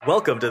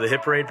Welcome to the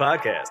Hit Parade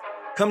Podcast.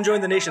 Come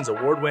join the nation's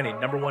award-winning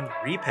 #1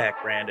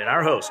 repack brand and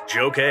our hosts,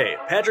 Joe K,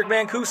 Patrick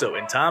Mancuso,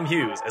 and Tom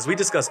Hughes, as we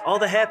discuss all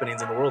the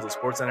happenings in the world of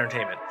sports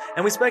entertainment,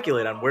 and we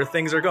speculate on where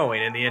things are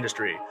going in the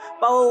industry.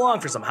 Follow along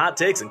for some hot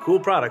takes and cool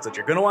products that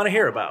you're going to want to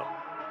hear about.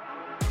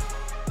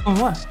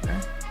 What?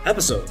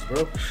 Episodes,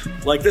 bro.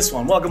 Like this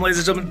one. Welcome, ladies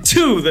and gentlemen,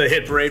 to the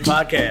Hit Parade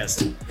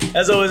Podcast.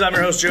 As always, I'm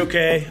your host, Joe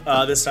K.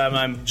 This time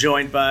I'm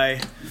joined by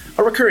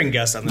a recurring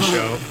guest on the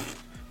show.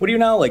 What are you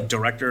now, like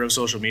director of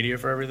social media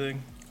for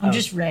everything? I'm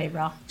just Ray,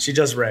 bro. She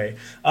just Ray.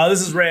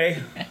 This is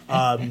Ray,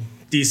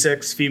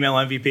 D6, female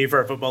MVP for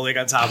our football league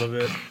on top of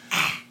it.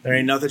 There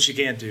ain't nothing she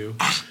can't do.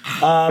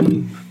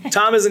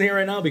 Tom isn't here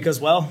right now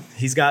because, well,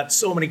 he's got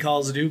so many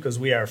calls to do because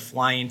we are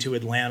flying to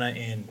Atlanta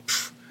in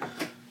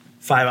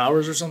 5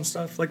 hours or some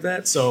stuff like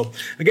that. So,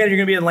 again, you're going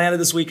to be in Atlanta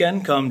this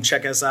weekend. Come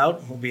check us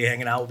out. We'll be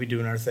hanging out. We'll be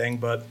doing our thing.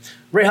 But,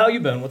 Ray, how you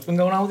been? What's been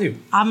going on with you?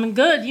 I'm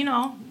good,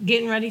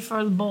 getting ready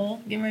for the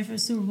bowl, getting ready for the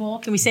Super Bowl.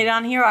 Can we say that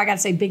on here or I got to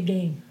say big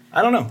game?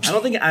 I don't know.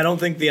 I don't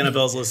think the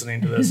NFL's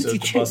listening to this to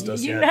bust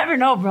us You yet. never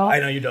know, bro. I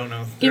know you don't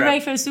know. Get ready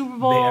for the Super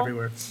Bowl. They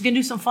everywhere. You can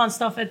do some fun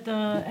stuff at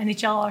the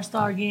NHL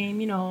All-Star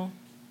game,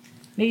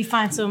 Maybe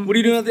find some... What are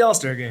you doing at the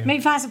All-Star game?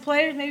 Maybe find some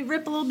players, maybe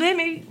rip a little bit,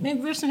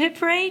 maybe rip some Hit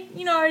Parade.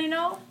 Already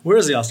know. Where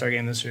is the All-Star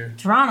game this year?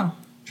 Toronto.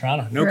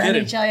 No For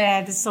kidding. NHL, yeah.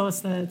 It's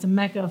the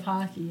mecca of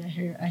hockey, I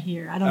hear.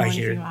 I don't know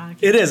anything about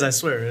hockey. It is, I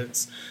swear.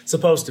 It's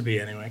supposed to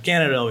be anyway.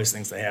 Canada always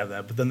thinks they have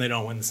that, but then they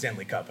don't win the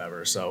Stanley Cup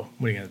ever, so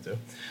what are you going to do?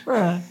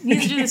 Bruh,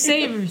 neither do the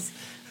Sabres.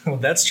 Well,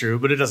 that's true,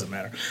 but it doesn't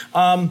matter.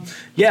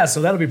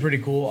 So that'll be pretty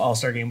cool,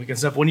 All-Star game weekend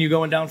stuff. When are you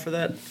going down for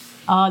that?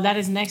 That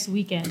is next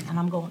weekend, and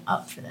I'm going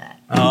up for that.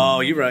 Oh,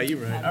 you're right.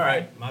 All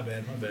right. My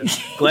bad.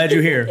 Glad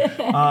you're here.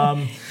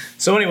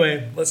 So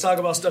anyway, let's talk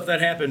about stuff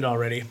that happened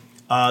already.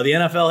 The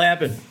NFL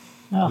happened.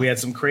 Oh. We had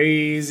some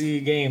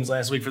crazy games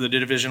last week for the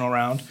divisional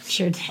round.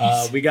 Sure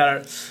did. We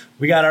got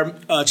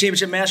our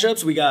championship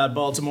matchups. We got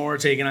Baltimore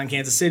taking on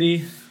Kansas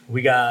City.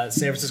 We got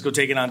San Francisco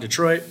taking on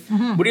Detroit.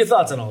 Mm-hmm. What are your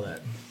thoughts on all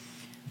that?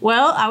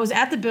 Well, I was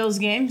at the Bills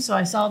game, so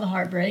I saw the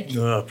heartbreak.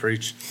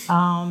 Preach.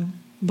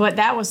 But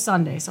that was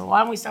Sunday, so why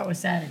don't we start with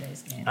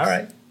Saturday's games? All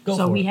right, go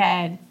so for we it.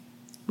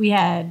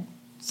 had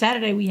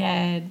Saturday. We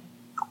had.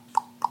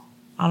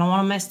 I don't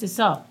want to mess this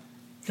up.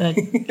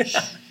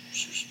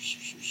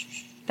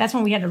 That's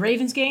when we had the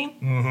Ravens game,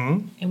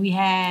 and we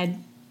had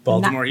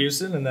Baltimore,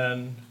 Houston, and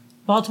then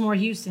Baltimore,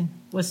 Houston.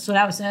 So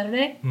that was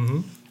Saturday. Mm-hmm.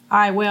 All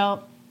right.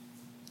 Well,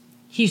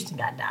 Houston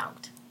got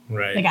downed.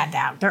 Right. They got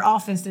downed. Their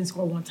offense didn't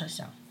score one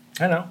touchdown.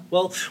 I know.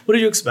 Well, what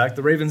did you expect?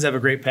 The Ravens have a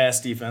great pass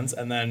defense,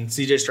 and then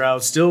C.J.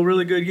 Stroud, still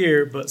really good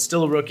year, but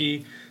still a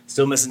rookie,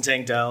 still missing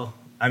Tank Dell.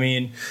 I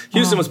mean,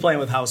 Houston was playing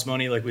with house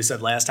money, like we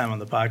said last time on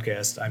the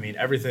podcast. I mean,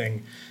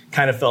 everything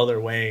kind of fell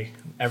their way.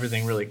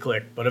 Everything really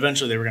clicked, but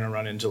eventually they were going to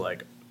run into,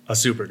 like, a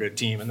super good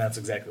team, and that's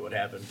exactly what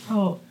happened.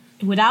 Oh,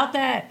 without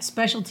that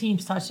special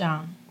teams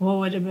touchdown, what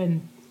would have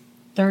been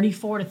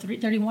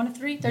 34-3,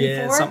 31-3, 34?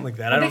 Yeah, something like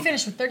that. What did they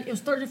finish with? It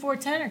was 34-10 or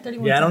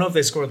 31-10? Yeah, I don't know if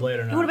they scored late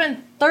or not. It would have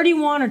been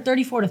 31 or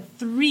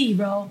 34-3,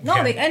 bro. No,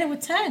 Yeah. They ended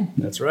with 10.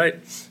 That's right.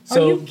 Are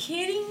you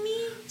kidding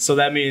me? So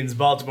that means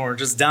Baltimore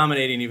just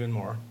dominating even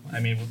more. I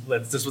mean,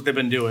 this is what they've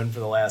been doing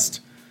for the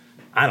last,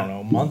 I don't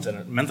know, month and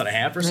a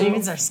half or so.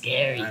 Ravens are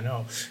scary. I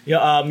know.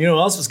 Yeah. You know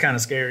what else was kind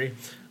of scary?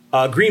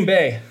 Green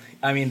Bay.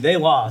 I mean, they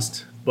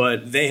lost,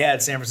 but they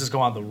had San Francisco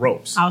on the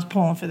ropes. I was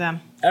pulling for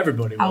them.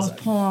 Everybody was. I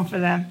was pulling for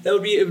them. It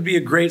would be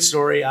a great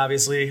story,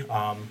 obviously.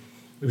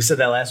 We said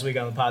that last week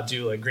on the pod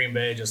too. Like, Green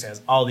Bay just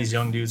has all these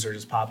young dudes that are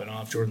just popping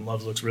off. Jordan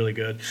Love looks really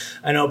good.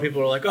 I know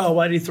people are like, "Oh,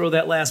 why did he throw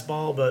that last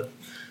ball?" But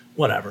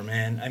whatever,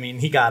 man. I mean,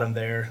 he got him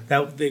there.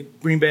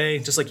 Green Bay,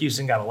 just like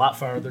Houston, got a lot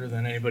farther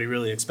than anybody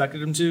really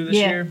expected him to this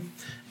year.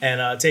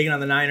 And taking on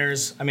the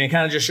Niners, I mean, it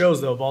kind of just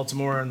shows though.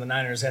 Baltimore and the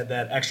Niners had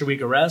that extra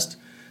week of rest.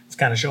 It's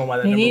kind of showing why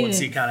that number 1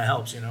 seed kind of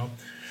helps,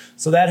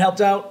 So that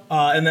helped out.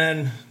 And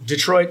then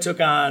Detroit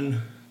took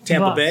on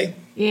Tampa Bay.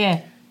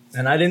 Yeah.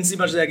 And I didn't see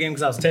much of that game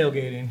because I was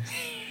tailgating.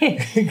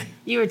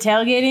 You were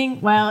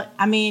tailgating? Well,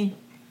 I mean,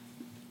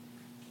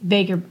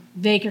 Baker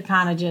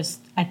kind of just,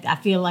 I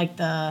feel like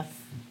the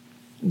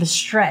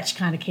stretch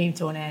kind of came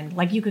to an end.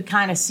 Like, you could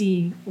kind of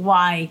see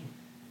why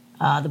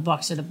the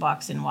Bucs are the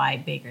Bucs and why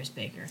Baker's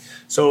Baker.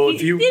 So he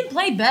didn't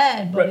play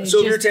bad, but so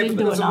if you're didn't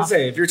do enough.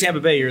 if you're Tampa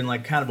Bay, you're in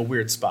like kind of a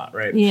weird spot,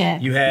 right? Yeah.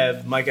 You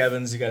have Mike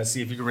Evans. You got to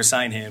see if you can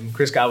resign him.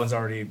 Chris Godwin's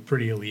already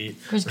pretty elite.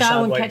 Chris Rashad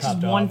Godwin White catches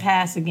popped one off.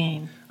 pass a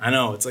game. I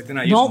know, it's like they're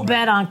not using Don't him.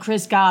 bet on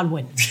Chris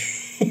Godwin.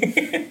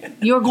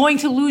 You're going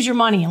to lose your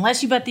money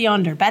unless you bet the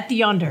under. Bet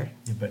the under.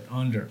 You bet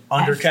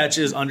under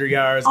catches, under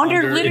yards,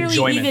 Under literally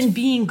enjoyment. even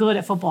being good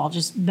at football.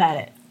 Just bet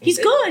it. He's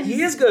good.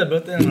 He is good,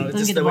 but then it's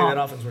just the way that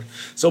offense works.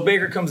 So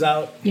Baker comes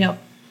out. Yep.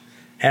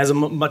 Has a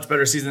much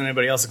better season than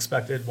anybody else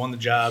expected. Won the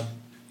job.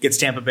 Gets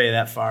Tampa Bay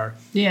that far.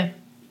 Yeah.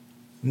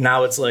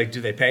 Now it's like,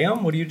 do they pay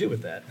him? What do you do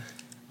with that?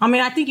 I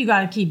mean, I think you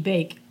got to keep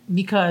Bake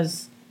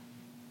because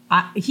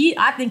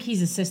I think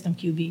he's a system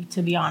QB,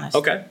 to be honest.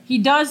 Okay. He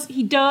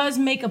does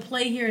make a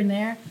play here and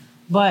there,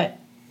 but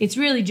it's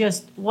really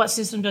just what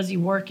system does he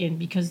work in,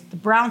 because the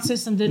Brown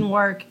system didn't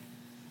work.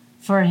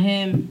 for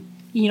him.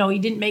 You know,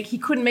 he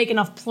couldn't make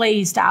enough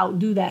plays to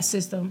outdo that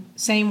system.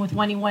 Same with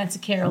when he went to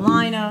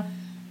Carolina,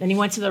 then he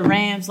went to the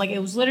Rams. Like, it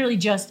was literally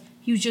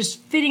he was just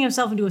fitting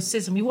himself into a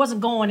system. He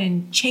wasn't going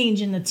and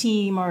changing the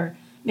team or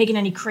making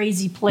any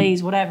crazy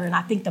plays, whatever. And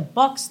I think the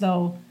Bucs,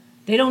 though,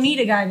 they don't need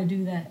a guy to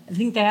do that. I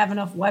think they have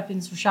enough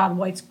weapons. Rashad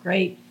White's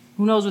great.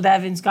 Who knows with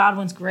Evans?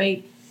 Godwin's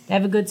great. They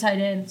have a good tight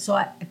end. So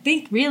I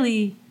think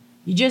really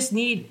you just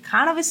need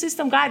kind of a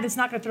system guy that's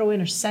not going to throw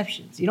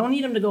interceptions. You don't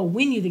need him to go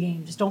win you the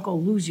game. Just don't go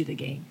lose you the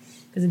game.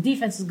 Because the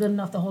defense is good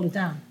enough to hold it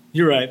down.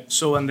 You're right.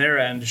 So on their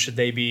end, should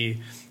they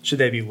be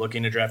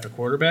looking to draft a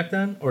quarterback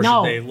then, or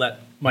No. should they let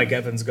Mike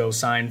Evans go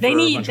sign for a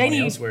bunch of money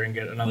elsewhere and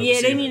get another?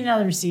 receiver? They need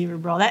another receiver,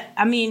 bro.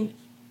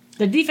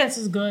 The defense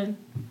is good.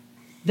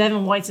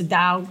 Devin White's a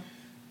dog.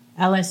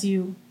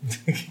 LSU.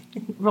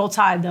 Roll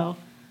Tide though.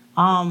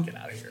 Get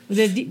out of here.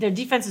 Their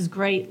defense is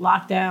great,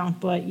 lockdown,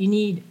 but you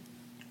need.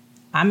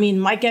 I mean,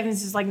 Mike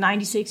Evans is like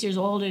 96 years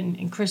old,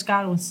 and Chris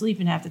Godwin's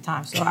sleeping half the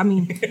time. So, I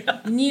mean,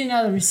 you need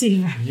another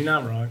receiver. You're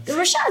not wrong.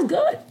 Rashad's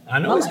good. I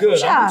know he's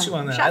good. I'm with you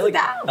on that. Rashad's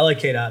I like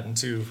Kate Otten,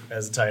 too,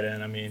 as a tight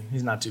end. I mean,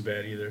 he's not too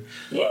bad either.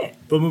 Yeah.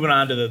 But moving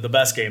on to the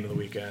best game of the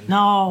weekend.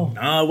 No,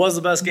 it was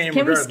the best game.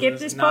 Can we regardless. skip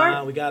this part?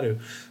 Nah, we got to.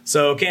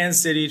 So, Kansas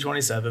City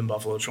 27,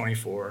 Buffalo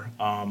 24.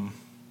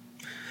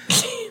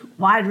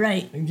 wide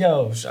right.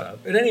 Yo, shut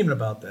up. It ain't even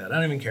about that. I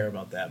don't even care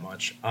about that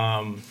much.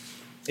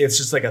 It's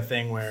just like a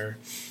thing where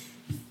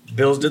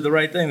Bills did the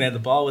right thing. They had the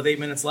ball with 8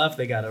 minutes left.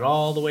 They got it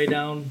all the way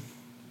down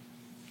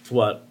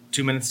to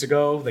 2 minutes to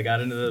go. They got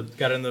into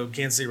the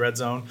Kansas City red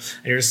zone,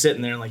 and you're just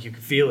sitting there and like you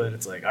can feel it.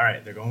 It's like, all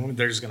right,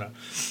 they're just gonna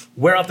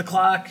wear out the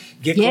clock,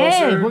 get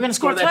closer, we're gonna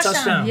score that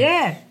touchdown.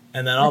 Yeah,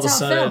 and then all of a That's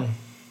how it sudden, felt.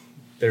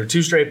 there were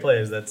two straight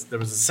plays. There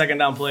was a second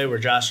down play where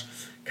Josh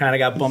kind of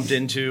got bumped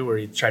into, where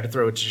he tried to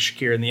throw it to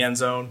Shakir in the end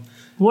zone.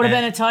 Would have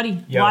been a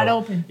tutty, wide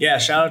open. Yeah,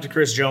 shout out to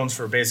Chris Jones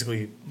for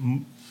basically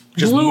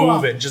just Blew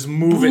moving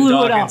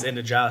Blew it Dawkins up.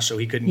 into Josh so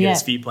he couldn't get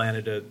his feet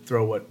planted to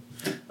throw what,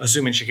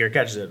 assuming Shakir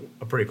catches it,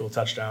 a pretty cool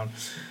touchdown.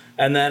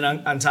 And then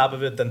on top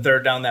of it, then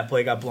third down, that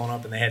play got blown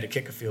up and they had to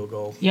kick a field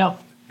goal.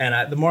 Yep.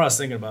 And the more I was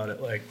thinking about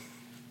it,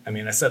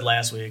 I said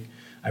last week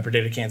I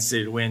predicted Kansas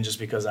City to win just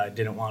because I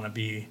didn't want to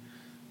be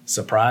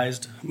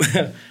surprised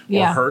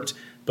or hurt.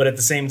 But at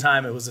the same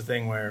time, it was a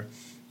thing where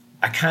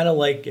I kind of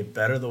like it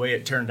better the way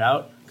it turned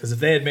out. Because if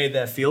they had made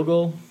that field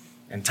goal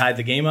and tied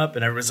the game up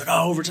and everybody's like,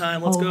 oh,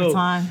 overtime, let's go.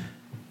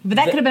 But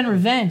that could have been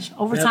revenge.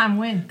 Overtime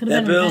win. Could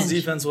have been Bills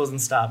revenge. defense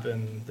wasn't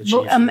stopping the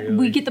Chiefs. But,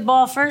 we get the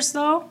ball first,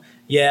 though?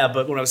 Yeah,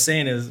 but what I was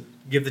saying is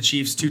give the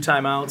Chiefs 2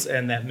 timeouts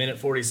and that minute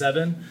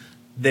 47,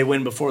 they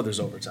win before there's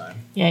overtime.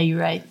 Yeah, you're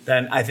right.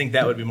 Then I think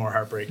that would be more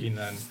heartbreaking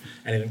than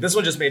anything. This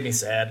one just made me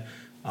sad.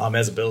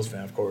 As a Bills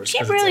fan, of course. You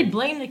can't really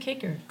blame the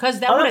kicker because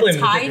that I'm not would have blaming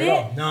the tied kicker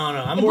it. at all.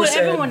 No, I'm more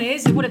sad. Everyone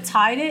is. It would have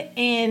tied it,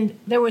 and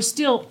there was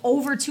still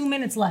over 2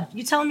 minutes left.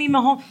 You telling me if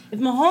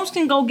Mahomes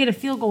can go get a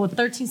field goal with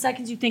 13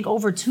 seconds, you think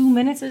over 2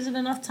 minutes isn't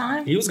enough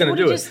time? He was going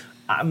to do it.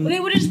 They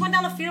would have just went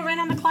down the field, ran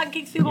down the clock,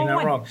 kicked field goal. You're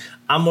not wrong.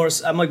 I'm more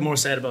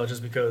sad about it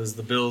just because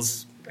the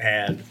Bills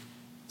had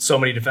so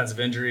many defensive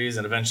injuries,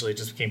 and eventually it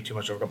just became too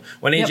much overcome.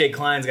 When AJ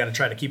Klein's got to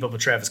try to keep up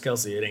with Travis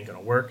Kelce, it ain't going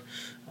to work.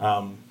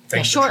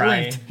 Thanks for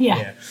trying.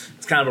 Yeah,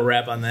 it's kind of a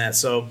wrap on that.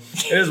 So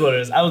it is what it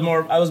is. I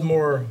was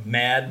more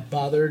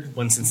bothered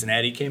when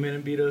Cincinnati came in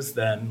and beat us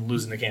than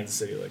losing to Kansas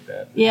City like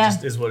that. Yeah, it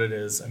just is what it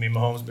is. I mean,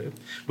 Mahomes,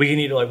 we can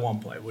eat like one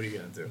play. What are you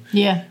gonna do?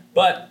 Yeah,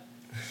 but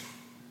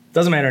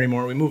doesn't matter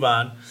anymore. We move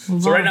on.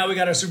 Right now we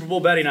got our Super Bowl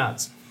betting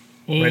odds.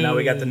 Hey. Right now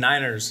we got the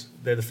Niners.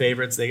 They're the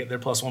favorites. They're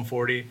plus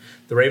 140.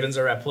 The Ravens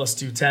are at plus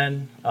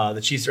 210.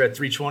 The Chiefs are at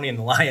 320, and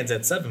the Lions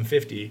at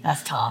 750.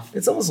 That's tough.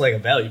 It's almost like a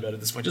value bet at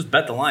this point. Just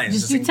bet the Lions.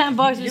 Just do $10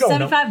 or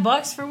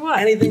 $75 for what?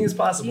 Anything is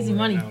possible. Easy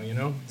money.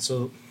 Now,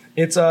 So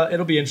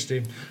it'll be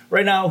interesting.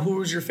 Right now,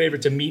 who is your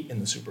favorite to meet in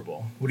the Super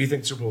Bowl? What do you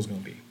think the Super Bowl is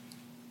going to be?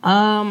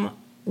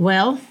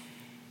 Well,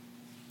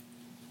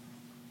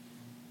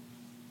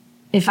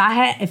 if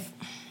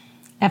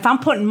I'm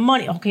putting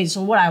money, okay,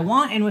 so what I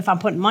want, and if I'm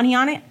putting money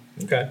on it,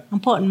 okay, I'm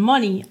putting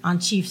money on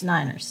Chiefs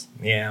Niners.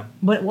 Yeah.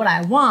 But what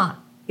I want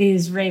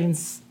is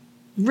Ravens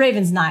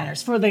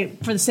Niners for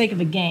the sake of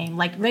the game.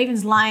 Like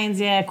Ravens Lions,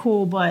 yeah,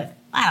 cool, but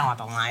I don't want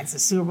the Lions to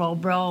Super Bowl,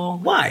 bro.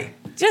 Why?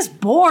 Just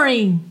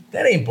boring.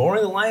 That ain't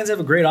boring. The Lions have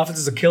a great offense.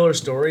 It's a killer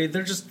story.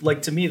 They're just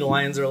like, to me, the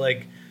Lions are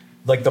like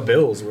the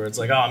Bills, where it's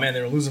like, oh man,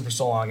 they were losing for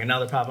so long and now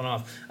they're popping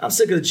off. I'm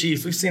sick of the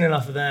Chiefs. We've seen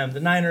enough of them.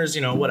 The Niners,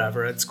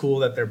 whatever. It's cool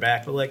that they're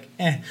back, but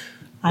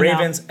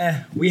Ravens,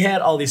 we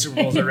had all these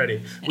Super Bowls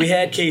already. We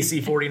had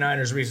KC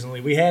 49ers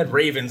recently. We had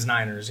Ravens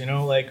Niners,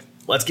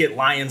 let's get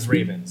Lions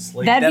Ravens.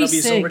 That'll be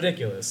so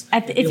ridiculous.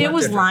 If it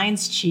was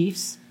Lions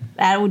Chiefs,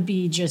 that would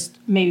be just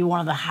maybe one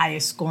of the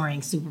highest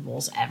scoring Super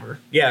Bowls ever.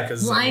 Yeah,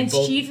 because Lions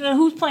Chiefs,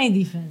 who's playing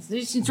defense? They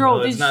just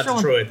throw. It's not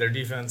Detroit. Their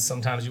defense,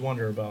 sometimes you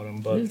wonder about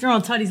them, but they're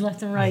throwing tutties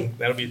left and right.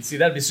 That'd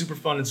be super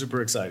fun and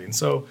super exciting.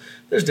 So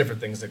there's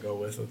different things that go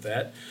with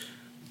that.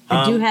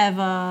 I do have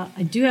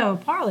a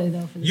parlay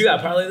though for this. You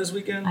got parlay this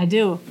weekend? I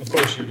do. Of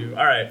course you do.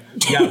 All right.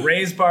 You got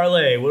Rays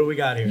parlay. What do we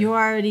got here? You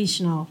already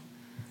know.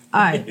 All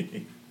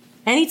right.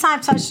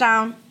 anytime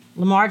touchdown,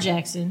 Lamar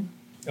Jackson.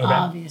 Okay.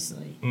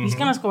 Obviously, he's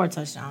gonna score a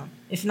touchdown.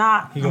 If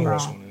not, He's I'm gonna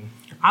rush one wrong. in.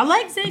 I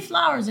like Zay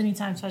Flowers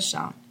anytime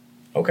touchdown.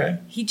 Okay.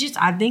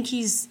 I think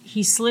he's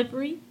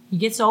slippery. He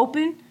gets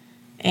open,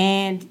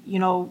 and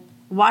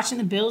watching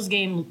the Bills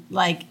game,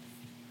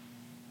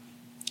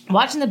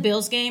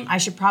 I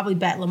should probably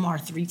bet Lamar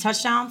 3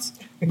 touchdowns.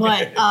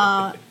 But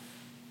I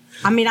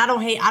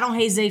don't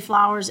hate Zay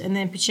Flowers and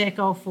then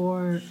Pacheco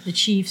for the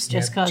Chiefs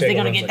just because they're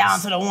gonna get down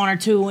to the 1 or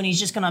 2 and he's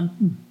just gonna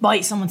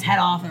bite someone's head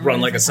off and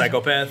Run like a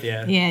psychopath,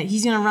 yeah. Yeah,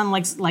 he's gonna run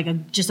like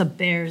just a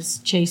bear's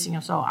chasing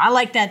him. So I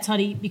like that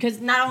Tutty because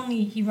not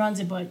only he runs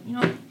it, but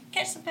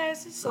catch some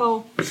passes.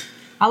 So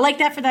I like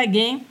that for that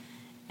game.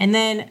 And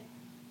then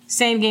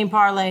same game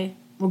parlay,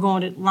 we're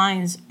going to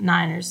Lions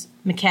Niners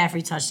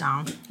McCaffrey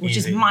touchdown, which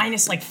Easy. is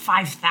minus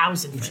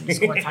 5,000 for him to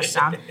score a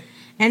touchdown.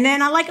 And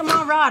then I like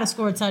Amon Ra to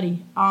score a tutty.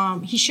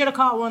 He should have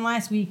caught one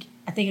last week.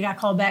 I think it got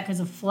called back because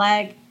of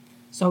flag,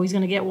 so he's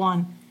gonna get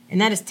one. And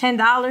that is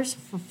 $10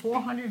 for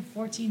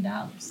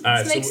 $414.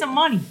 Let's make some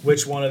money.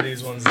 Which one of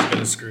these ones is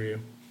gonna screw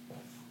you?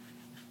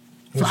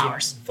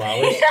 Flowers.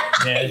 Flowers?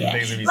 Yeah,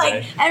 things that you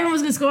say.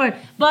 Everyone's gonna score.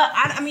 But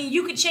I mean,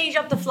 you could change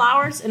up the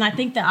Flowers, and I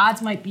think the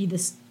odds might be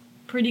this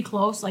pretty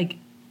close. Like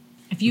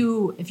if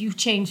you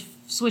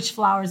switch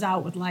Flowers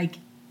out with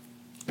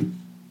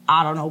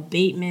I don't know,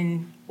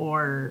 Bateman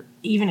or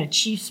even a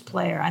Chiefs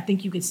player, I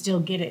think you could still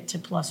get it to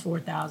plus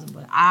 4,000.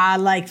 But I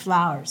like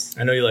Flowers.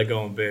 I know you like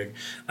going big.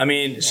 I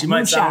mean, she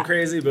might sound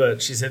crazy,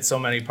 but she's hit so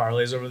many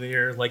parlays over the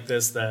year like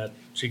this that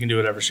she can do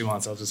whatever she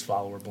wants. I'll just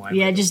follow her blindly.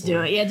 Yeah, just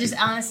do it. Yeah, just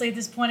honestly at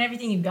this point,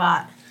 everything you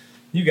got.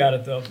 You got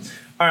it, though.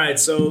 All right,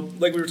 so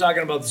like we were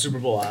talking about the Super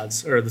Bowl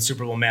odds or the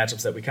Super Bowl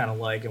matchups that we kind of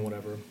like and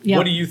whatever. Yep.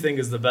 What do you think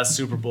is the best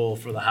Super Bowl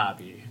for the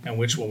hobby, and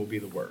which one would be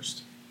the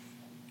worst?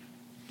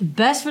 The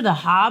best for the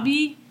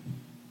hobby?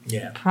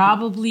 Yeah.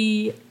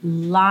 Probably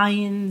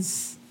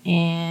Lions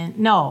and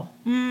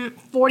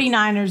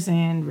 49ers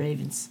and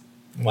Ravens.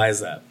 Why is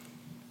that?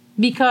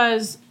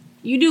 Because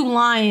you do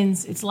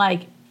Lions, it's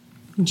like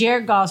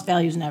Jared Goff's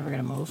value is never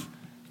going to move.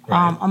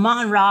 Right.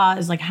 Amon Ra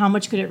is how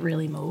much could it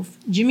really move?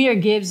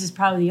 Jameer Gibbs is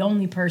probably the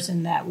only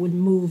person that would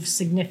move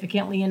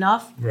significantly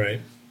enough.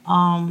 Right.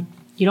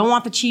 You don't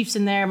want the Chiefs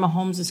in there.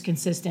 Mahomes is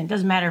consistent.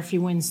 Doesn't matter if he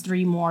wins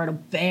 3 more, it'll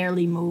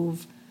barely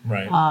move.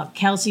 Right.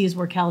 Kelsey is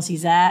where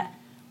Kelsey's at.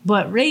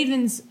 But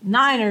Ravens,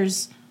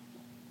 Niners,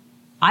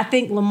 I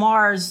think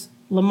Lamar's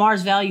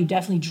value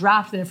definitely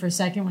dropped there for a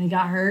second when he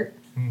got hurt.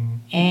 Mm-hmm.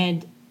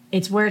 And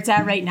it's where it's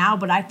at right now,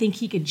 but I think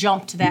he could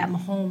jump to that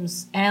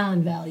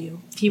Mahomes-Allen value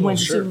if he wins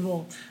the Super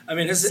Bowl. I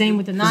mean, Same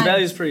with the his Niners.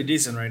 value is pretty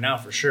decent right now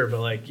for sure,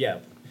 but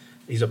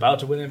he's about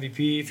to win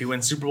MVP. If he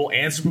wins Super Bowl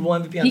and Super Bowl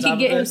MVP on He top could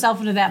get of it, himself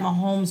into that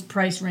Mahomes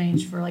price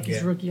range for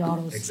his rookie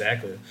autos.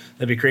 Exactly.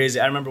 That'd be crazy.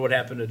 I remember what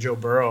happened to Joe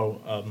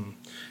Burrow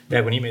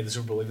back when he made the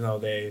Super Bowl, even though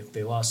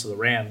they lost to the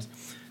Rams.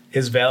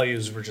 His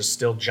values were just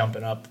still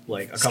jumping up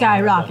a couple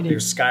skyrocketing. They were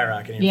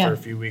skyrocketing for a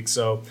few weeks.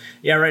 So,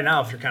 right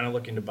now, if you're kind of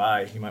looking to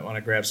buy, you might want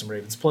to grab some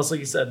Ravens. Plus, like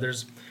you said,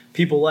 there's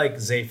people like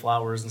Zay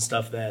Flowers and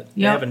stuff that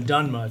they haven't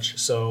done much.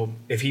 So,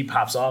 if he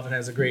pops off and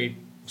has a great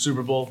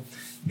Super Bowl,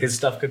 his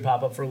stuff could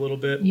pop up for a little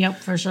bit. Yep,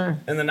 for sure.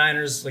 And the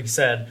Niners, like you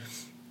said,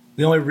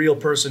 the only real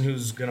person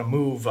who's going to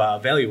move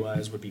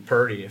value-wise would be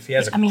Purdy. If he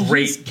has a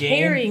great he's game,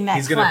 carrying that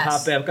he's going to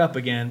class. pop back up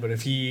again. But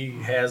if he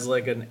has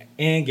an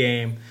and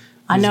game,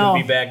 I he's know.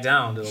 going to be back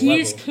down to the level. He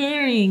is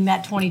carrying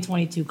that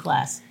 2022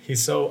 class.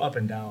 He's so up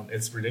and down.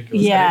 It's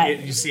ridiculous. Yeah.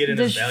 You see it in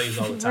his values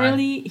all the time.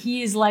 Really,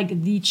 he is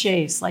the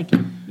chase.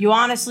 You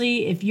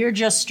honestly, if you're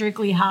just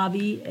strictly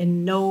hobby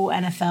and no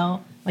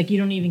NFL, you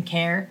don't even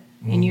care,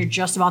 and you're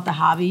just about the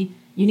hobby,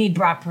 you need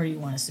Brock Purdy to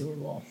win a Super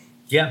Bowl.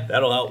 Yeah,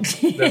 that'll help.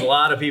 There's a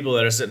lot of people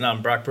that are sitting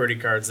on Brock Purdy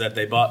cards that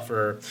they bought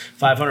for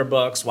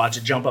 $500. Watch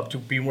it jump up to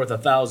being worth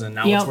 $1,000.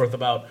 Now it's worth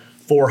about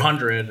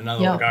 $400, and now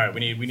they're like, all right,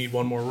 we need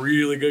one more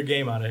really good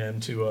game out of him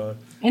to.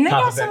 And they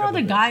got some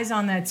other guys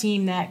on that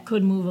team that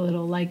could move a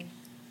little.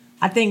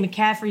 I think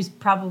McCaffrey's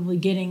probably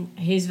getting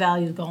his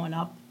value going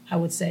up. I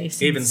would say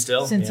since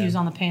he was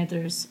on the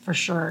Panthers for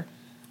sure.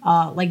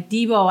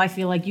 Debo, I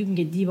feel like you can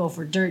get Debo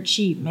for dirt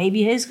cheap.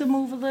 Maybe his could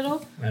move a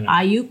little.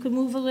 Ayuk could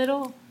move a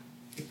little.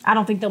 I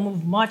don't think they'll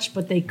move much,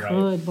 but they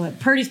could. Right. But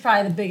Purdy's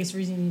probably the biggest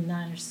reason you need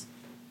Niners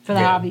for the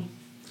hobby.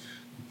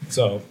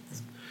 So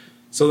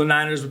the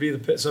Niners would be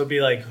it'd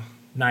be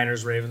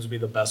Niners, Ravens would be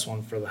the best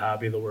one for the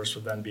hobby. The worst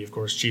would then be, of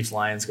course, Chiefs,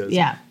 Lions. Because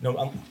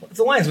if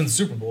the Lions win the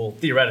Super Bowl,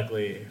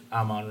 theoretically,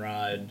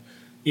 Amon-Ra and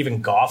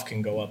even Goff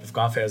can go up if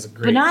Goff has a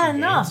great. But not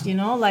enough,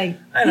 games.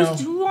 I know.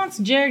 Who wants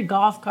Jared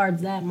Goff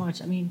cards that much?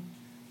 I mean,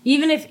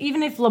 even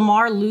if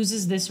Lamar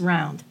loses this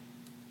round,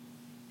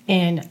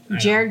 and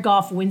Jared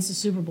Goff wins the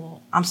Super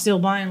Bowl, I'm still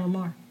buying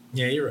Lamar.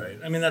 Yeah, you're right.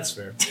 I mean, that's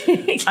fair.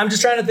 I'm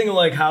just trying to think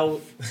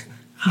of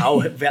how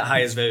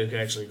high his value could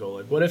actually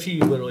go. What if he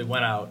literally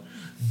went out,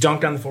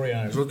 dunked on the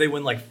 49ers. What if they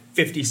win like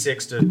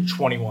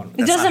 56-21?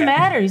 It doesn't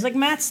matter. He's like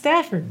Matt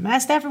Stafford.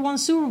 Matt Stafford won the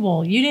Super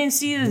Bowl. You didn't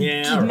see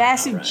the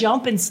massive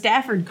jump in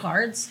Stafford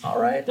cards. All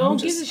right.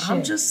 Don't give a shit.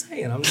 I'm just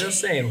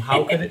saying.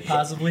 How could it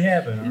possibly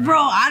happen? Right? Bro,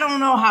 I don't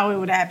know how it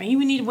would happen. He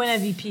would need to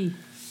win MVP.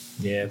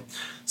 Yeah.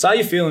 So how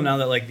you feeling now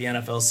that like the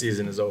NFL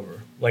season is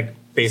over? Like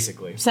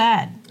basically.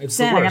 Sad. It's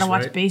sad. The worst, I gotta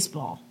watch right?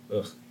 baseball.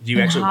 Ugh. Do you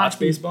actually watch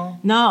baseball?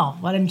 No,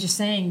 but I'm just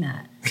saying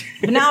that.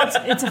 But now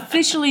it's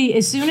officially,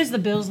 as soon as the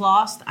Bills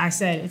lost, I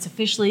said it's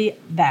officially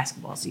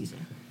basketball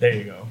season. There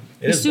you go.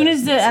 As soon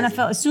as the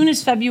NFL, as soon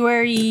as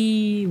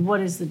February, what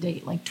is the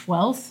date? Like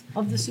 12th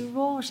of the Super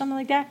Bowl or something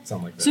like that?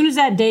 Something like that. As soon as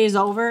that day is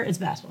over, it's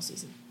basketball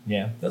season.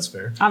 Yeah, that's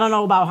fair. I don't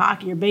know about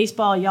hockey or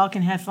baseball. Y'all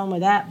can have fun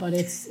with that, but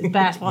it's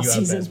basketball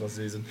season. Basketball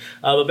season.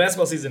 But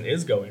basketball season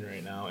is going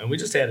right now, and we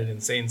just had an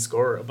insane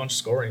a bunch of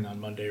scoring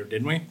on Monday,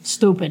 didn't we?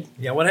 Stupid.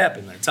 Yeah, what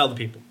happened there? Tell the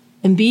people.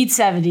 Embiid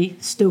 70,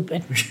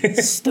 stupid.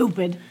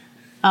 Stupid.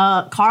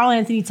 Karl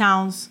Anthony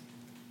Towns,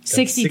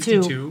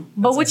 62.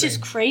 But which is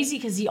crazy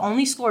because he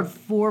only scored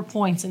 4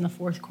 points in the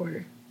fourth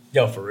quarter.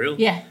 Yo, for real?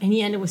 Yeah, and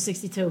he ended with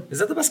 62. Is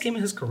that the best game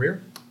of his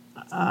career?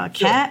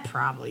 Cat,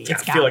 probably. I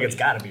feel like it's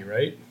got to be,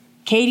 right?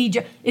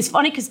 KD, it's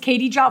funny because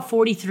KD dropped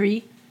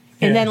 43.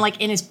 And then, like,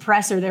 in his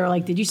presser, they were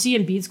like, did you see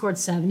Embiid scored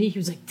 70? He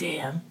was like,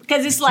 damn.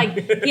 Because it's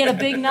like, he had a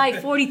big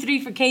night,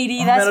 43 for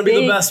KD. That's that'll big.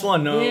 Be the best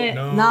one. No,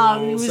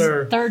 it was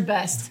third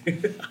best.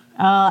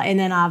 And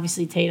then,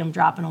 obviously, Tatum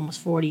dropping almost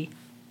 40.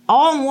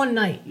 All in one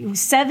night. It was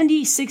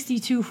 70,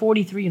 62,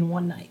 43 in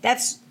one night.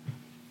 That's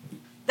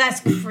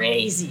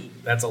crazy.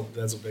 That's a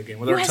big game.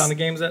 Were there a ton of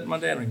games that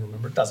Monday? I don't even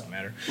remember. It doesn't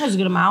matter. That was a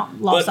good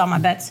amount. Lost all my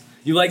bets.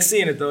 You like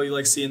seeing it, though. You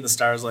like seeing the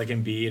stars like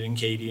Embiid and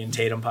KD and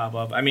Tatum pop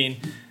up. I mean,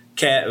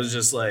 Cat was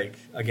just like,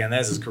 again,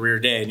 that's his career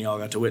day, and you all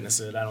got to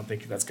witness it. I don't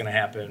think that's going to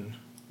happen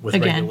with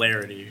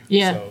regularity.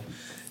 Yeah. So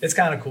it's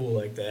kind of cool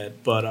like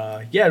that.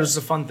 But, yeah, it was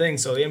a fun thing.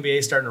 So the NBA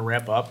is starting to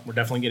ramp up. We're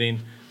definitely getting,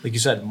 like you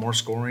said, more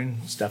scoring.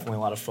 It's definitely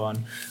a lot of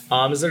fun.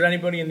 Is there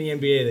anybody in the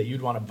NBA that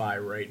you'd want to buy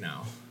right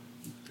now?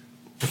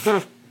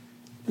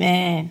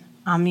 Man,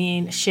 I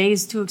mean,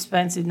 Shea's too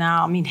expensive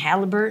now. I mean,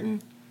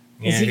 Halliburton.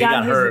 Yeah, he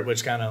got hurt,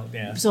 which kind of,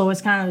 yeah. So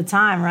it's kind of the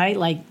time, right?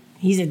 Like,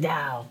 he's a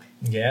dog.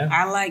 Yeah.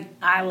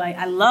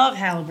 I love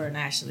Halliburton,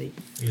 actually.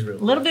 He's really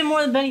a little bit more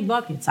than Benny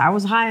Buckets. I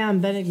was high on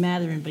Bennett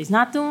Mathurin, but he's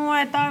not doing what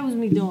I thought he was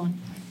me doing.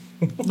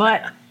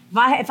 But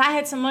if I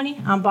had some money,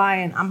 I'm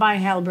buying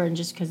Halliburton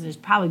just because there's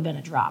probably been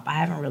a drop. I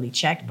haven't really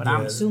checked, but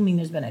I'm assuming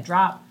there's been a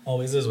drop.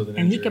 Always is with an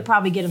injury. And he could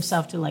probably get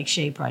himself to like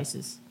Shea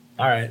prices.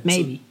 All right.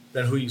 Maybe. So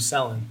then who are you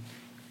selling?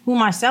 Who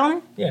am I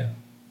selling? Yeah.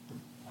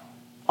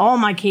 All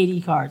my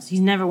KD cards. He's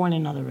never won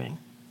another ring.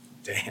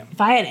 Damn.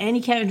 If I had any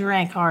Kevin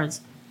Durant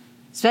cards,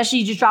 especially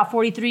you just dropped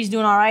 43, he's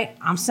doing all right,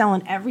 I'm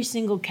selling every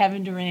single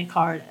Kevin Durant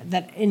card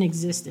that in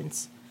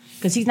existence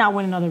because he's not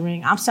winning another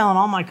ring. I'm selling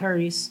all my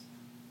Currys.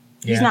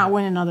 He's not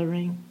winning another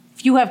ring.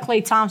 If you have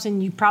Klay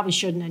Thompson, you probably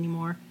shouldn't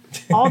anymore.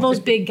 All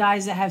those big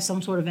guys that have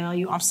some sort of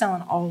value, I'm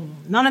selling all of them.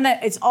 None of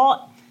that. It's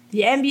all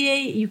the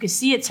NBA. You can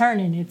see it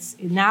turning. It's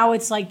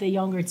like the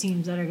younger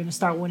teams that are going to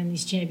start winning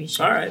these championships.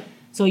 All right.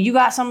 So you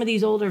got some of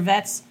these older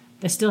vets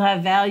that still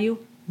have value.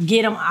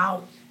 Get them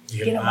out.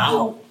 Get them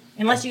out.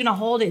 Unless you're going to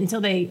hold it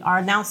until they are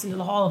announced into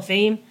the Hall of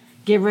Fame,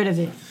 get rid of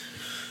it.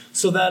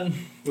 So then,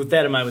 with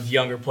that in mind, with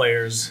younger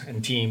players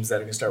and teams that are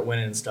going to start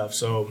winning and stuff,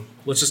 so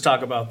let's just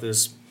talk about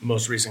this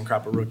most recent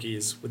crop of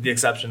rookies, with the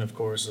exception, of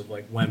course, of,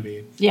 like,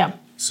 Wemby. Yeah.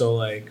 So,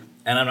 like,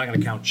 and I'm not going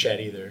to count Chet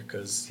either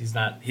because he's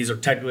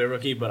technically a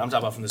rookie, but I'm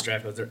talking about from this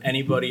draft. Is there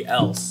anybody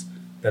else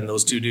than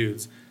those two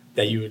dudes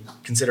that you would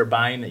consider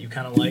buying that you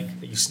kind of like,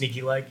 that you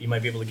sneaky like, you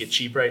might be able to get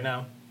cheap right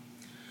now?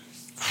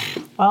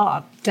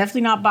 Well,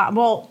 definitely not buy.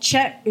 Well,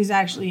 Chet is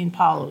actually in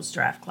Paulo's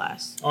draft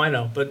class. Oh, I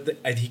know, but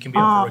he can be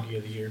up for Rookie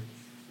of the Year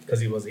because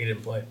he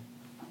didn't play.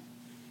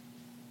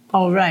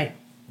 Oh, right.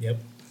 Yep.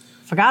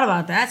 Forgot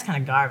about that. That's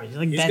kind of garbage.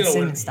 Like Ben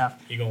Simmons stuff.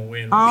 He's gonna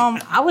win.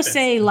 I would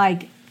say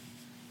like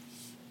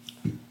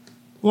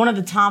one of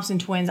the Thompson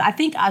twins. I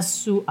think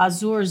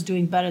Azur is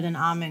doing better than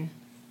Amin.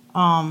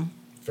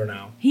 For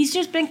now. He's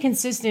just been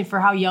consistent for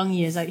how young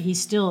he is. Like,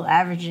 he's still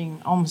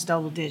averaging almost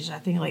double digits. I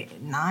think like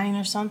 9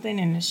 or something.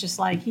 And it's just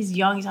like he's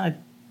young. He's on a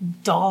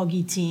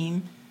doggy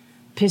team.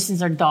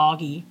 Pistons are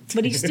doggy.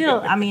 But he's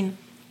still, I mean,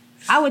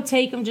 I would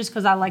take him just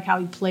because I like how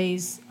he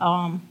plays.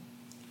 No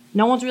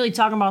one's really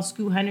talking about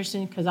Scoot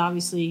Henderson because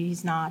obviously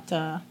he's not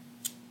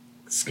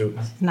Scoot.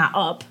 Not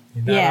up.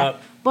 He's not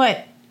up.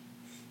 But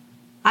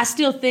I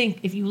still think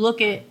if you look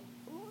at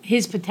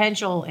his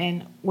potential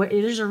and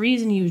there's a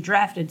reason he was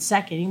drafted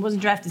second. He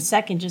wasn't drafted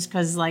second just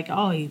because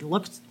he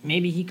looks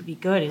maybe he could be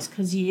good. It's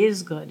because he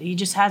is good. He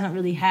just hasn't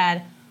really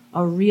had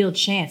a real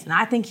chance. And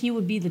I think he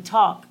would be the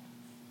talk.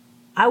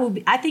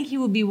 I think he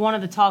would be one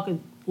of the talk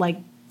of like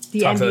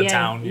the talk NBA. To the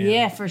town,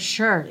 yeah, for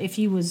sure. If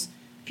he was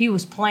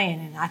playing,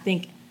 and I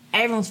think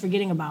everyone's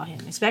forgetting about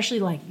him. Especially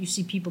like you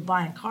see people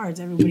buying cards.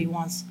 Everybody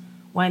wants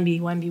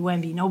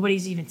Wemby.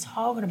 Nobody's even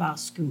talking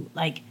about Scoot.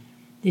 Like,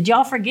 did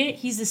y'all forget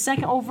he's the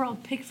second overall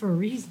pick for a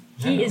reason?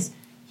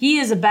 He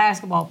is a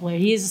basketball player.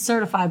 He is a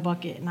certified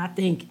bucket, and I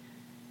think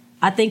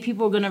I think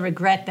people are gonna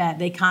regret that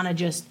they kind of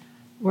just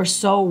were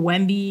so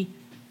Wemby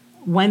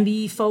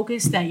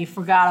focused that you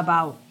forgot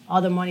about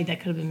all the money that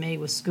could have been made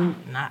with Scoot.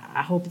 And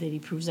I hope that he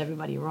proves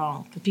everybody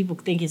wrong because people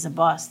think he's a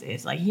bust.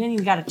 It's like he ain't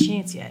even got a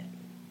chance yet.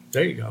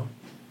 There you go.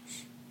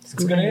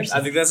 That's a good answer.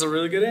 I think that's a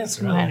really good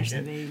answer. I like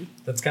it. Baby.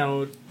 That's kind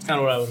of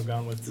what I would have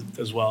gone with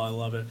as well. I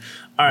love it.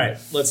 All right,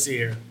 let's see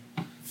here.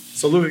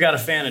 So Luka got a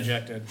fan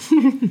ejected.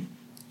 Do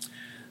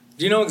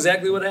you know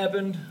exactly what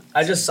happened?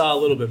 I just saw a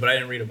little bit, but I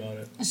didn't read about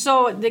it.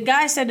 So the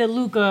guy said to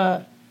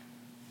Luka,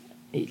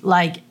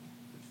 like,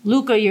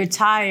 Luka, you're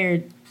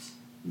tired.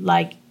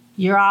 Like,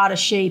 you're out of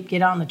shape.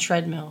 Get on the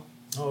treadmill.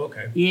 Oh,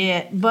 okay.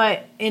 Yeah,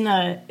 but in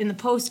the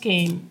post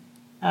game,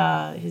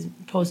 his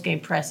post game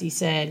press, he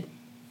said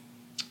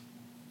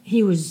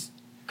he was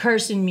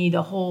cursing me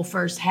the whole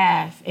first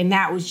half, and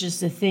that was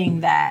just the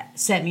thing that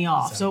set me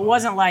off. So it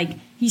wasn't like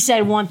he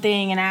said one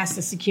thing and asked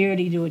the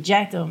security to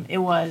eject him. It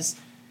was,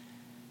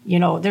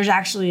 there's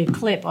actually a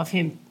clip of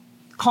him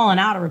calling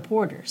out a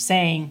reporter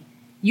saying,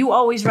 "You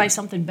always write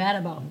something bad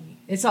about me.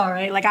 It's all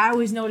right. Like, I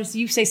always notice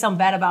you say something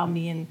bad about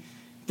me." And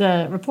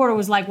the reporter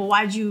was like, "Well,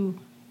 why'd you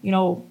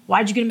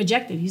get him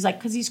ejected?" He's like,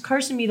 "Because he's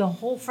cursing me the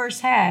whole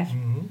first half."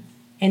 Mm-hmm.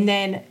 And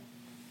then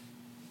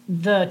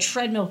the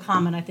treadmill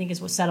comment, I think,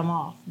 is what set him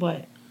off.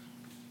 But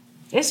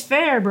it's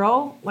fair,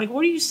 bro. Like,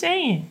 what are you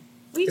saying?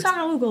 What are you talking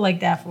to Luka like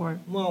that for?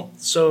 Well,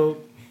 so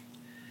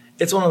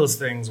it's one of those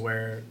things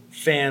where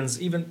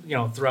fans, even,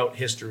 throughout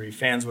history,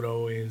 fans would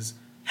always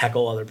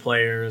heckle other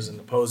players and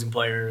opposing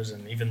players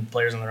and even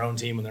players on their own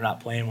team when they're not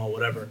playing well,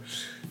 whatever.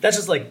 That's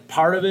just, like,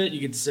 part of it.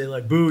 You get to say,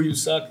 like, boo, you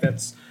suck.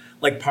 That's,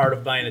 like, part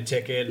of buying a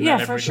ticket. And yeah,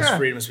 not for everybody's sure.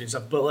 freedom of speech and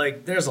stuff. But,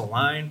 like, there's a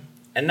line.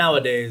 And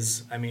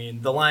nowadays, I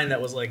mean, the line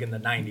that was, like, in the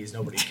 90s,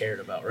 nobody cared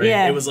about, right?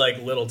 Yeah. It was,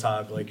 like, little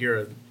talk, like,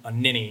 you're a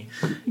ninny.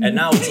 And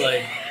now it's,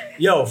 like,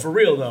 yo, for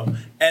real, though.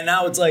 And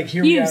now it's, like,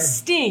 here we are. You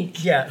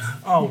stink. Yeah.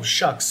 Oh,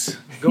 shucks.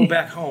 Go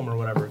back home or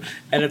whatever.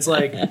 And it's,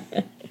 like,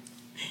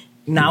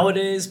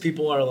 nowadays,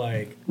 people are,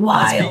 like,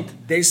 wild.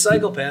 They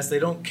cycle past. They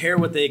don't care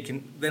what they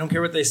don't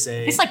care what they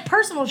say. It's like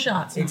personal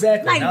shots.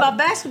 Exactly. Not about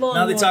basketball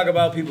Now anymore. they talk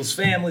about people's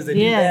families. They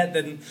do that.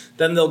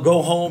 Then they'll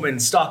go home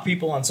and stalk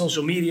people on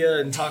social media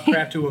and talk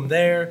crap to them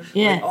there.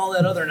 Yeah. Like, all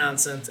that other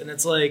nonsense. And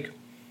it's like,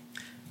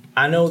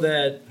 I know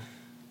that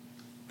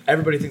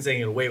everybody thinks they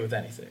can get away with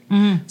anything.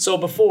 Mm-hmm. So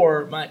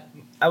before,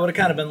 I would have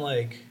kind of been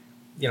like,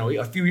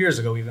 a few years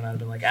ago even, I'd have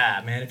been like,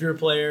 man, if you're a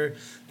player,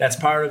 that's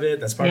part of it.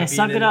 That's part of being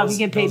suck in it up. those,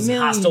 You get paid those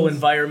millions. hostile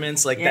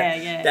environments. Like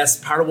Yeah. that's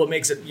part of what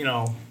makes it,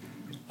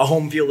 a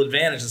home field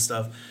advantage and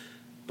stuff.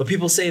 But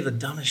people say the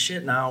dumbest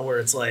shit now where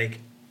it's like,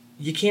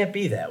 you can't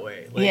be that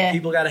way. Like,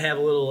 people got to have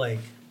a little, like,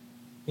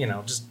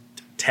 just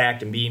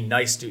tact and being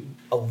nice to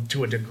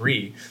a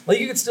degree. Like,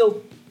 you could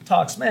still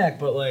talk smack,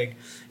 but, like,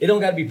 it don't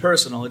got to be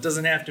personal. It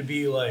doesn't have to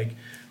be like,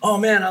 oh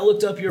man, I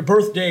looked up your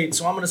birth date,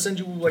 so I'm gonna send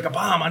you, like, a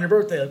bomb on your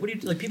birthday. Like, what do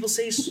you, like, people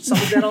say stuff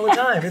like that all the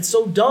time. It's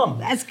so dumb.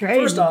 That's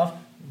crazy. First off,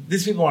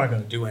 these people aren't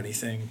gonna do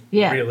anything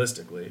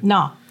realistically.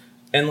 No.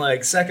 And,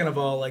 like, second of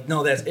all, like,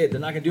 no, that's it. They're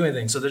not gonna do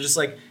anything. So they're just,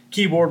 like,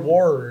 keyboard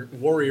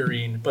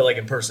warrioring, but, like,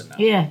 in person now.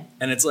 Yeah.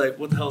 And it's like,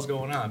 what the hell's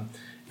going on?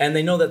 And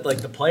they know that, like,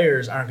 the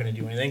players aren't gonna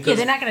do anything. Yeah,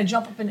 they're not going to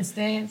jump up in the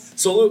stands.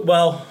 So,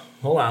 well,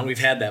 hold on. We've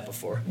had that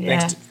before.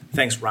 Yeah.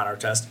 Thanks, Ron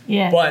Artest.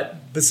 Yeah.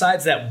 But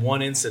besides that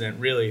one incident,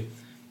 really,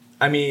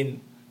 I mean,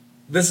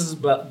 this is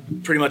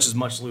about pretty much as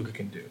much Luka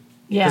can do.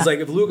 Yeah. Because, like,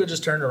 if Luka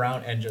just turned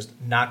around and just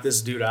knocked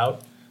this dude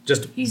out,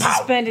 He's pow.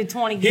 suspended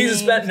 20 games. He's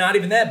suspended, not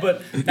even that,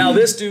 but now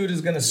this dude is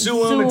going to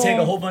sue him and take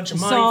a whole bunch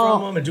of money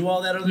from him and do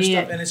all that other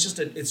stuff. And it's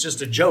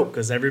just a joke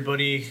because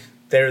everybody,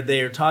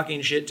 they're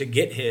talking shit to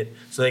get hit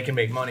so they can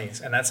make money.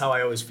 And that's how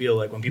I always feel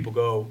like when people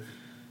go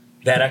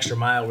that extra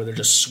mile where they're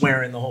just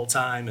swearing the whole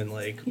time and,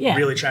 like,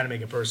 really trying to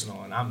make it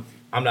personal. And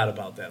I'm not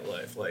about that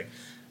life. Like,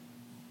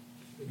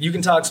 you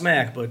can talk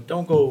smack, but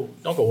don't go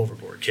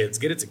overboard, kids.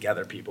 Get it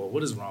together, people.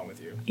 What is wrong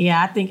with you?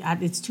 Yeah, I think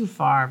it's too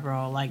far,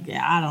 bro. Like,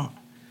 I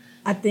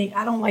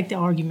don't like the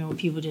argument where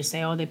people just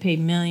say, oh, they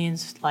paid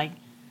millions. Like,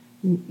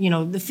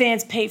 the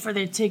fans pay for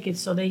their tickets,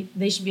 so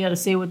they should be able to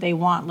say what they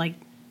want. Like,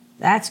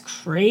 that's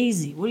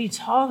crazy. What are you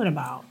talking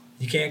about?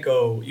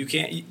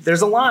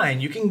 There's a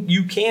line. You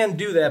can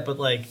do that, but,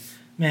 like,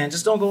 man,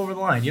 just don't go over the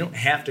line. You don't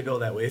have to go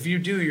that way. If you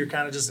do, you're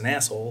kind of just an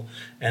asshole,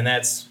 and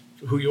that's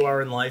who you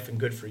are in life and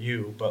good for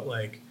you. But,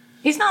 like,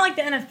 it's not like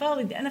the NFL.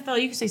 Like, the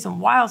NFL, you can say some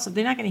wild stuff.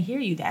 They're not going to hear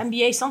you. The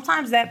NBA,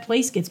 sometimes that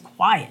place gets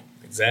quiet.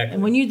 Exactly.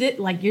 And when you did,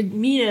 like, you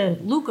meet a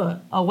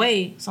Luka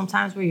away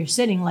sometimes where you're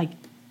sitting, like,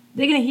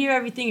 they're going to hear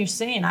everything you're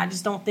saying. I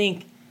just don't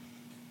think,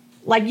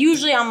 like,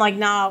 usually I'm like,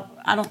 nah,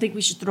 I don't think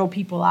we should throw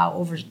people out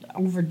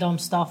over dumb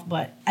stuff.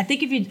 But I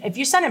think if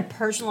you're sending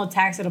personal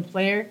attacks at a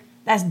player,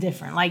 that's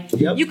different. Like,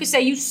 you could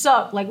say you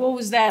suck. Like, what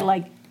was that?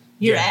 Like,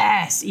 your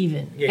ass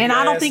even. Yeah, and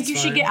I don't think you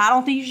should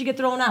get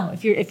thrown out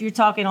if you're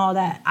talking all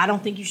that. I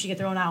don't think you should get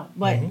thrown out.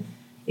 But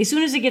as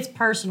soon as it gets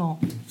personal,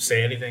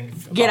 say anything.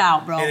 Get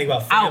out, bro. Anything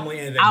about family,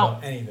 anything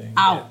about anything.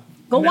 Out. Yeah.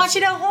 Go watch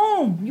it at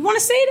home. You want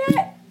to say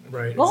that?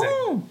 Right. Go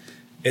home.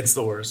 It's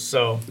the worst.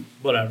 So,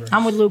 whatever.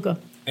 I'm with Luka.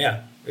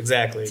 Yeah,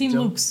 exactly. Team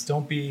Lukes.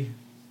 Don't be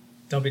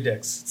Don't be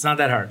dicks. It's not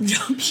that hard.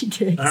 Don't be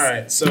dicks. All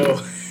right, so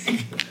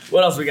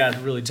what else we got to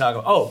really talk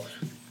about? Oh,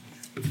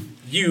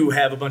 you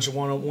have a bunch of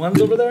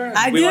one-on-ones over there?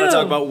 I do. We want to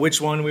talk about which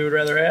one we would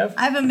rather have?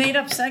 I have a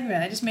made-up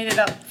segment. I just made it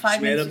up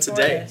 5 minutes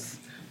before today. this.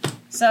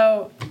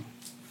 So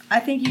I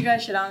think you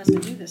guys should honestly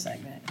do this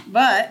segment.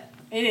 But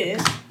it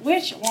is,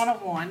 which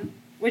one-of-one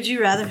would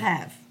you rather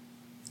have?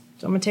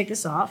 So I'm going to take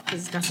this off because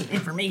it's got some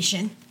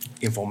information.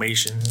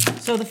 Information.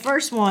 So the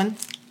first one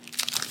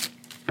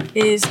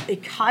is a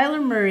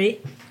Kyler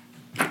Murray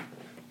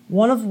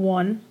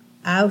one-of-one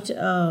out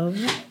of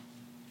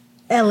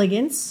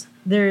Elegance.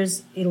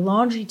 There's a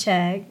laundry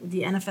tag with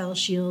the NFL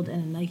shield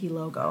and a Nike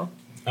logo.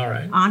 All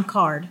right. On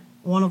card,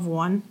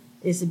 one-of-one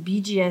is a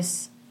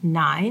BGS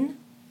 9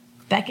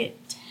 Beckett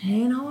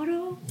 10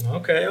 auto.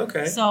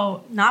 Okay.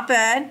 So not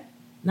bad.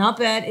 Not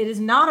bad. It is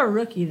not a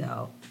rookie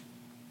though.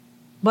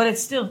 But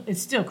it's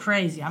still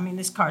crazy. I mean,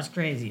 this card's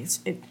crazy.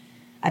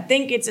 I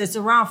think it's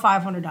around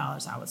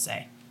 $500, I would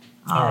say.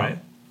 All right.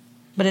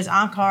 But it's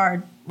on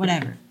card,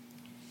 whatever.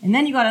 And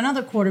then you got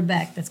another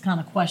quarterback that's kind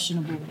of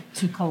questionable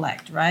to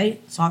collect,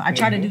 right? So I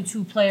try to do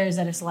two players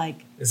that it's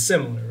like, It's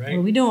similar, right? what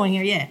are we doing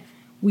here? Yeah.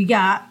 We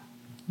got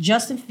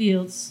Justin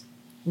Fields,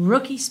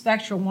 rookie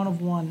Spectral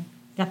one-of-one.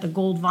 Got the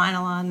gold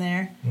vinyl on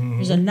there.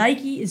 There's a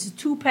Nike. It's a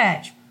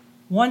two-patch.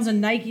 One's a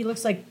Nike.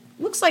 Looks like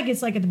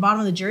it's like at the bottom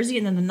of the jersey,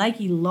 and then the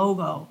Nike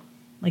logo,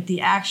 like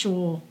the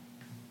actual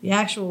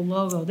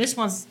logo. This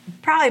one's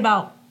probably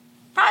about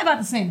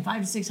the same,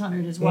 $500 to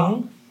 $600 as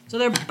well. So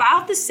they're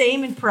about the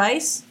same in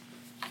price.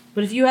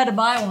 But if you had to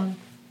buy one,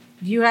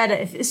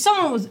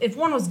 if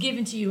one was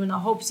given to you in the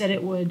hopes that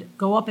it would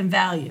go up in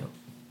value,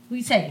 who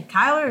you take,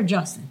 Kyler or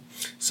Justin?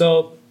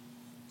 So,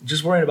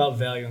 just worrying about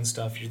value and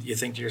stuff, you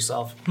think to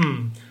yourself,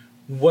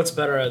 what's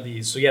better out of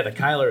these? So yeah, the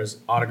Kyler is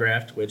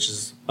autographed, which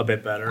is a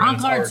bit better. On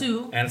card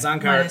too. And it's on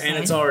card, and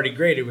it's already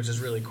graded, which is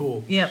really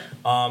cool. Yep.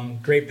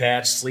 Great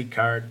patch, sleek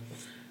card.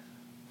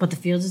 But the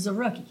Fields is a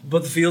rookie.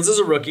 But the Fields is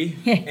a rookie,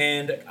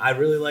 and I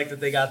really like that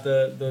they got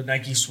the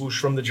Nike swoosh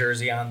from the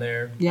jersey on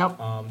there. Yep.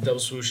 Double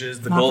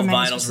swooshes. The Not gold from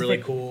any vinyl's really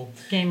specific cool.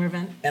 Gamer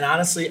event. And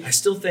honestly, I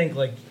still think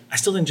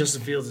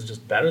Justin Fields is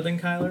just better than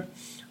Kyler.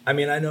 I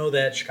mean, I know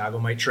that Chicago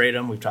might trade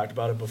him. We've talked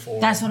about it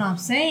before. That's what I'm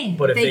saying.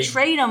 But if if they they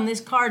trade him,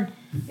 this card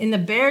in the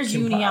Bears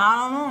Can uni, pop.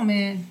 I don't know,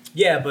 man.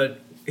 Yeah, but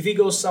if he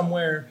goes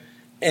somewhere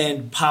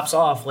and pops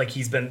off like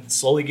he's been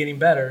slowly getting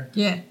better,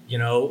 Yeah.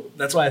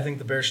 That's why I think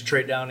the Bears should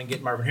trade down and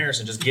get Marvin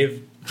Harrison. Just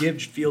give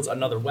Fields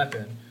another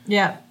weapon.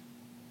 Yeah.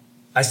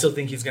 I still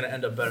think he's going to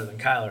end up better than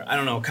Kyler. I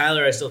don't know.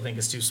 Kyler, I still think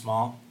is too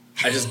small.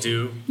 I just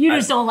do. You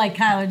just don't like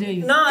Kyler, do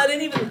you? No, I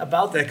didn't even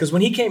about that because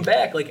when he came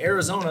back, like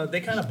Arizona,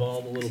 they kind of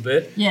balled a little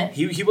bit. Yeah.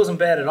 He wasn't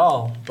bad at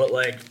all, but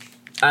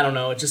I don't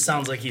know. It just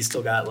sounds like he's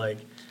still got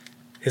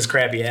his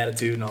crappy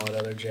attitude and all that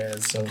other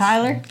jazz. So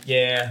Kyler?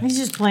 yeah, He's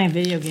just playing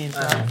video games,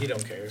 bro. he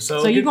don't care.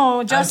 So you going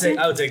with Justin?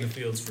 I would take the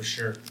Fields for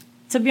sure.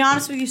 To be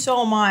honest with you,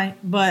 so am I.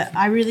 But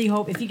I really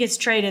hope if he gets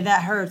traded,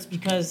 that hurts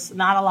because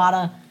not a lot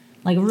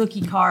of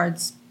rookie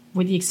cards,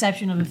 with the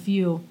exception of a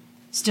few,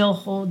 still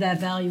hold that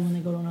value when they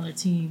go to another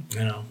team.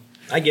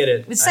 I get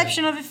it. With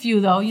exception of a few,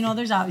 though,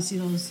 there's obviously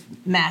those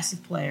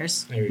massive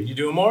players. Here, you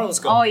doing more? Let's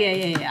go. Oh,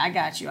 yeah. I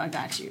got you.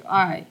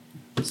 All right.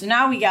 So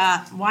now we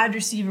got wide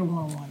receiver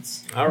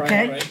one-on-ones. All right,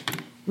 okay? all right.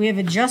 We have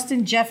a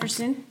Justin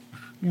Jefferson.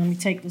 Let me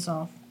take this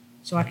off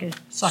so I can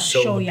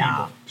show the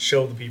y'all. people.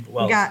 Show the people.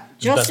 Well, We got as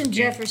best Justin we can.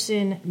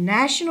 Jefferson,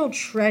 National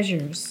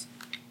Treasures,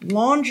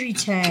 laundry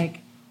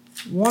tag,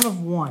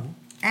 one-of-one.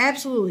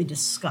 Absolutely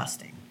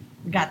disgusting.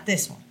 We got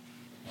this one.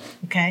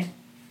 Okay?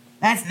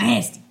 That's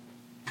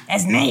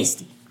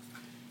nasty.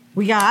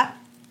 We got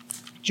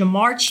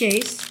Jamar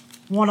Chase,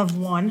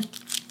 one-of-one,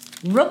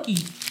 rookie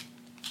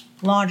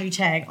laundry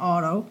tag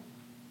auto.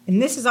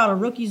 And this is out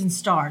of Rookies and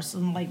Stars. So,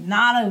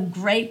 not a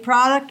great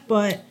product,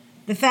 but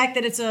the fact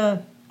that it's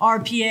a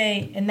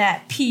RPA and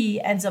that P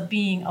ends up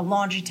being a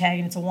laundry tag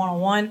and it's a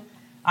one-on-one,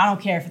 I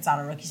don't care if it's out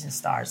of Rookies and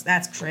Stars.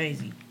 That's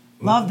crazy.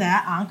 Love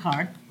that on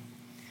card.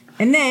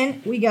 And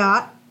then we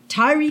got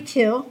Tyreek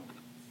Hill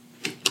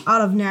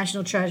out of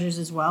National Treasures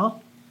as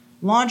well.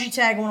 Laundry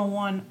tag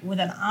 101 with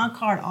an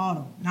on-card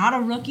auto. Not a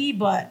rookie,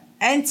 but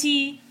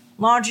NT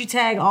laundry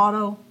tag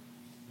auto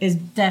is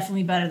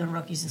definitely better than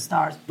Rookies and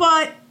Stars.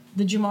 But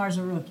the Jamar's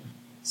a rookie.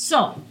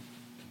 So,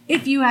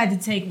 if you had to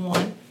take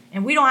one,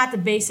 and we don't have to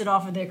base it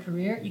off of their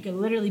career, you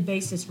can literally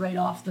base this right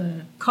off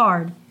the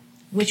card,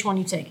 which one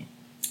you taking?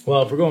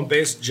 Well, if we're going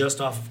based just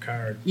off of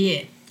card,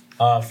 Yeah.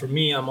 for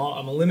me, I'm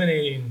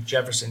eliminating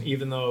Jefferson,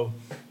 even though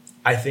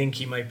I think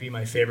he might be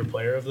my favorite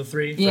player of the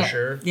three for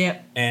sure.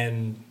 Yep.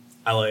 And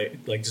I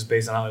like just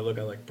based on how I look,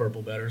 I like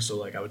purple better.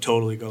 So I would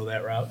totally go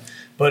that route.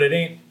 But it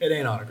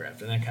ain't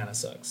autographed, and that kind of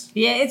sucks.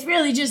 Yeah, it's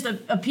really just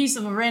a piece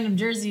of a random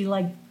jersey,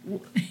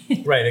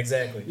 Right,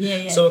 exactly.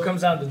 Yeah. So it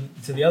comes down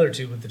to the other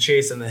two with the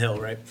Chase and the Hill,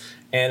 right?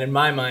 And in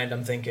my mind,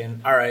 I'm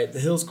thinking, all right, the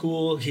Hill's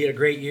cool. He had a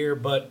great year,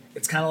 but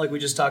it's kind of like we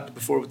just talked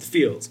before with the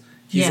Fields.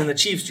 He's Yeah. in the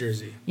Chiefs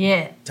jersey.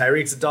 Yeah.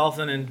 Tyreek's a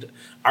Dolphin, and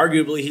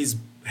arguably he's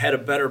had a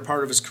better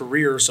part of his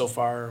career so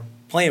far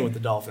playing with the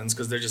Dolphins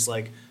because they're just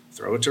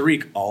throw it to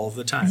Reek all of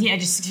the time. Yeah,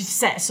 just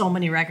set so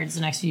many records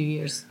the next few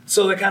years.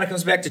 So that kind of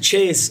comes back to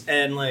Chase,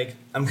 and like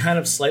I'm kind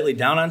of slightly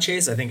down on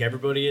Chase. I think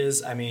everybody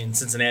is. I mean,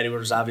 Cincinnati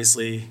was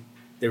obviously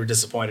they were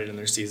disappointed in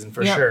their season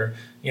for sure.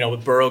 You know,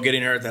 with Burrow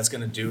getting hurt, that's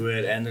going to do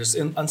it, and there's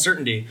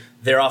uncertainty.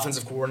 Their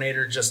offensive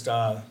coordinator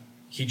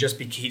he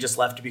just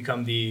left to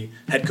become the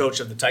head coach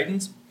of the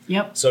Titans.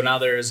 Yep. So now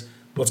there's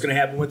what's going to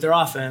happen with their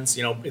offense.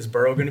 You know, is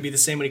Burrow going to be the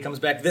same when he comes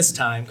back this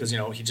time? Because, you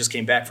know, he just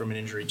came back from an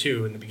injury,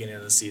 too, in the beginning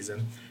of the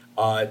season.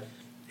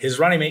 His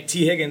running mate,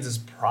 T. Higgins, is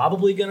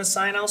probably going to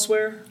sign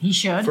elsewhere. He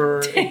should.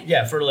 For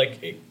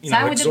like, you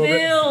sign know, with the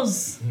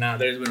Bills. Nah,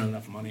 there's been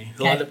enough money.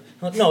 Okay.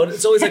 No,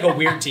 it's always like a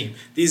weird team.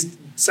 These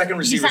second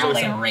receivers. He sounds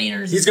like a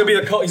Raiders. He's going to be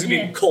he's going to be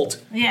a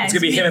Colt. Yeah, it's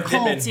going to be him and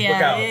Pittman. Yeah,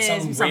 Look out. yeah,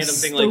 Some random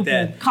thing like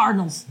that.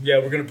 Cardinals. Yeah,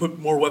 we're going to put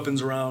more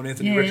weapons around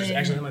Anthony Richardson. Yeah.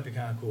 Actually, that might be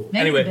kind of cool. Maybe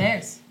anyway, the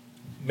Bears.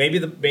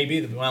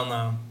 Maybe well,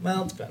 no.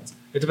 Well, it depends.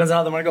 It depends on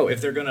how they want to go.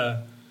 If they're going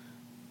to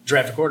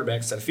draft a quarterback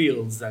instead of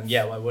Fields, then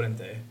yeah, why wouldn't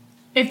they?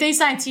 If they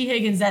sign T.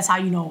 Higgins, that's how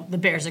you know the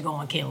Bears are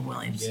going Caleb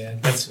Williams. Yeah,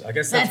 I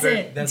guess that's very,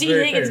 it. That's T.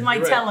 very Higgins fair. might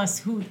You're tell right.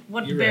 us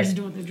what You're the Bears right. are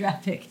doing with their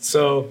draft pick.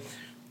 So,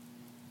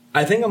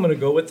 I think I'm going to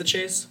go with the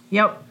Chase.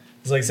 Yep.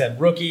 Because like I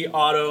said, rookie,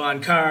 auto,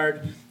 on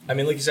card. I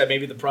mean, like you said,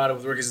 maybe the product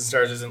with rookies and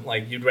stars isn't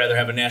like you'd rather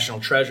have a national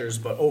treasures,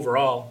 but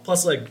overall,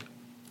 plus like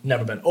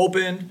never been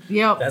opened.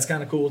 Yep. That's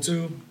kind of cool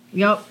too.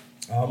 Yep.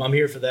 I'm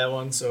here for that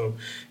one. So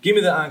give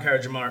me the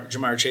on-card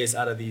Jamar Chase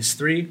out of these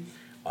three,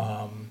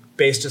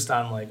 based just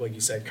on like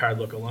you said, card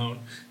look alone.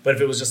 But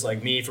if it was just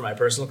like me for my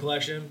personal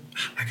collection,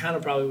 I kind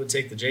of probably would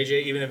take the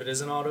JJ, even if it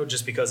is an auto,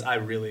 just because I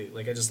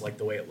just like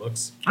the way it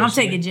looks. I'll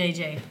personally. take a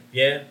JJ.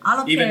 Yeah, I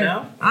don't even care.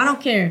 now. I don't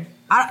care.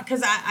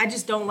 Because I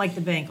just don't like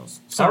the Bengals.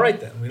 So All right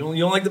then. You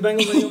don't like the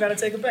Bengals, then you got to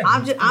take a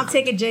Bengals. I'll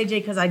take a JJ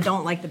because I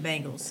don't like the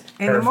Bengals.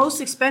 And Perfect. the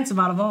most expensive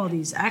out of all of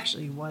these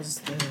actually was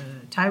the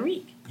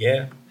Tyreek.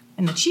 Yeah.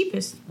 And the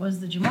cheapest was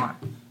the Jamar.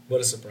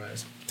 What a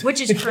surprise.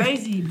 Which is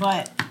crazy,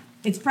 but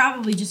it's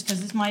probably just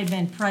because this might have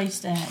been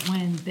priced at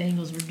when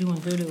Bengals were doing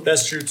good.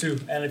 That's true too.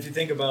 And if you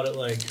think about it,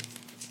 like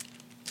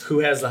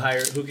who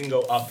can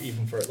go up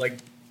even further? Like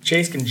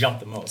Chase can jump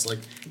the most. Like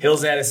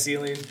Hill's at his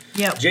ceiling.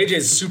 Yep.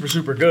 JJ's super,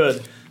 super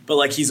good, but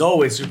like he's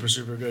always super,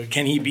 super good.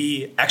 Can he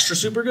be extra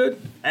super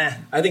good?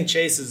 I think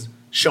Chase has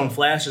shown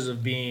flashes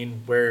of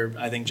being where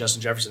I think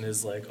Justin Jefferson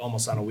is like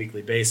almost on a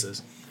weekly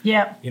basis.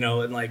 Yep. You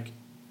know, and like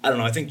I don't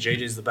know, I think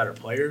JJ's the better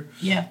player.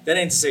 Yeah. That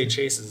ain't to say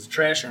Chase is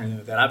trash or anything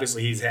like that.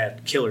 Obviously he's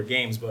had killer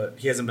games, but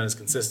he hasn't been as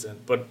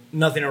consistent. But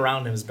nothing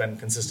around him has been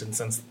consistent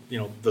since,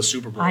 the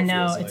Super Bowl. I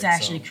know, feels it's like.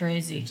 actually So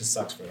crazy. It just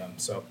sucks for them.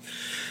 So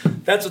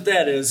that's what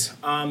that is.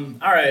 All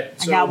right.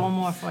 I got one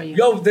more for you.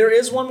 Yo, there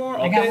is one more?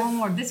 Okay. I got one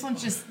more. This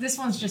one's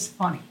just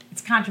funny.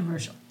 It's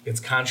controversial.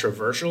 It's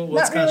controversial?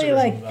 What's Not really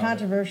controversial like about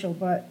controversial,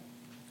 but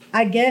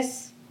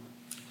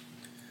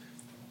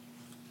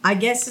I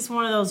guess it's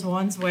one of those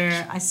ones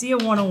where I see a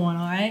 101,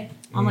 all right?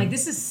 I'm like,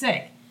 this is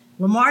sick.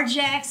 Lamar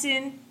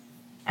Jackson,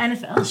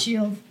 NFL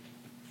Shield.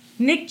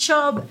 Nick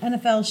Chubb,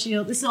 NFL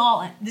Shield. This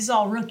is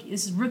all rookie.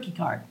 This is rookie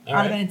card All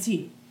out of right.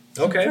 NT.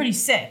 Okay. Pretty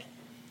sick.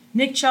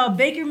 Nick Chubb,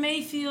 Baker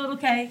Mayfield,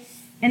 okay.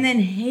 And then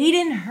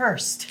Hayden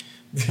Hurst.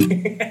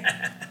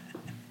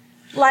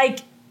 Like,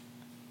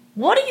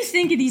 what do you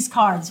think of these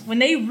cards when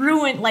they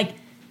ruin,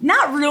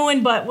 not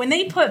ruin, but when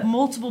they put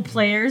multiple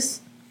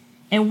players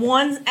and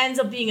one ends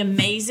up being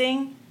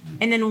amazing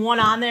and then one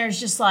on there is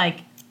just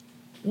like,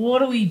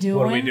 what are we doing?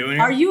 What are we doing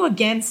here? Are you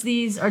against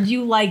these or do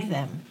you like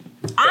them?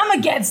 I'm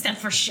against them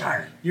for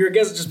sure. You're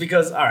against it just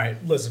because, all right,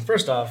 listen,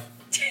 first off,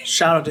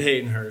 shout out to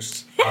Hayden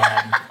Hurst.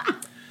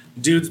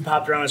 Dude's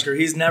popped around his career.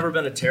 He's never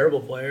been a terrible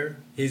player.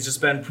 He's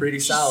just been pretty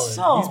solid.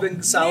 He's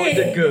been solid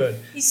to good.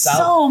 He's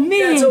so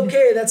mid. That's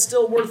okay. That's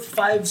still worth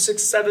 $5, $6,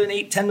 $7,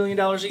 $8, $10 million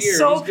a year.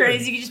 So He's good.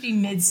 crazy. You could just be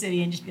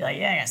mid-city and just be like,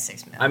 yeah, I got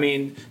 $6 million. I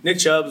mean, Nick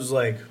Chubb is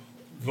like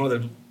one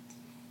of the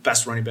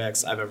best running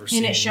backs I've ever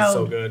seen. it He's showed.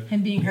 so good.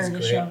 Him being He's hurt, it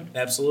great. showed.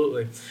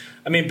 Absolutely.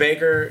 I mean,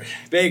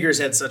 Baker's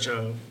had such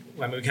a.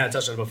 I mean, we kind of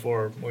touched on it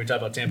before when we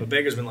talked about Tampa.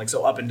 Baker's been like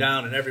so up and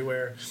down and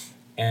everywhere.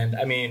 And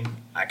I mean,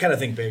 I kind of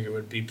think Baker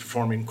would be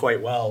performing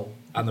quite well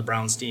on the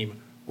Browns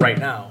team right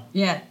now.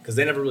 Yeah. Because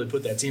they never really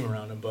put that team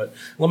around him. But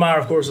Lamar,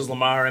 of course, is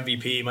Lamar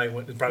MVP.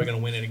 Probably going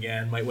to win it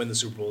again. Might win the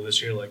Super Bowl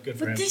this year. Like, good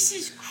for him. But this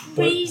is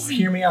But crazy.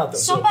 hear me out, though.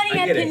 So, Somebody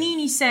I at get it.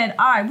 Panini said,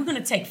 all right, we're going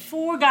to take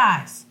 4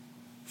 guys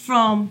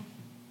from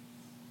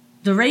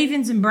the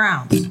Ravens and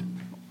Browns.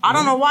 I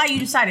don't know why you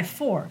decided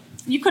 4.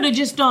 You could have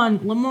just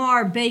done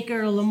Lamar,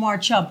 Baker, Lamar,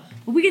 Chubb.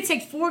 But we could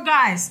take 4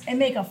 guys and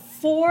make a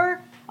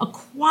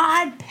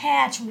quad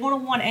patch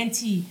 101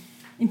 NT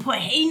and put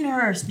Hayden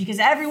Hurst because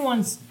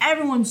everyone's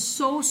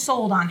so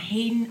sold on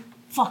Hayden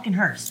fucking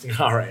Hurst.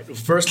 All right.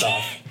 First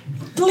off,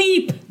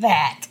 Bleep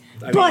that.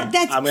 But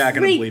that's I'm not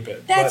going to great. bleep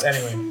it. That's but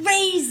anyway.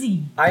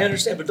 crazy. I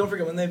understand, but don't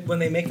forget when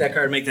they make that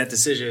card, make that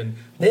decision,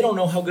 they don't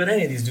know how good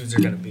any of these dudes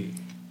are going to be.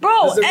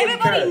 Bro, This is a rookie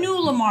everybody card. knew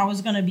Lamar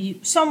was going to be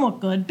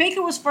somewhat good.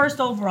 Baker was first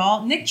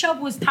overall. Nick Chubb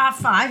was top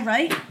 5,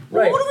 right?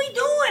 Right. What are we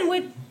doing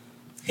with...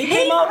 He Hayden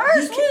came out.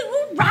 Hurst.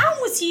 What round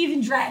was he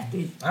even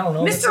drafted? I don't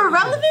know. Mr.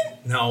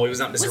 Irrelevant? No, he was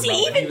not Mr. Was he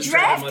Irrelevant. even was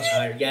drafted much drafted?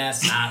 higher. Yeah,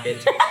 stop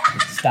it.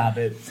 Stop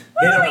it.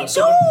 What are we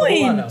So hold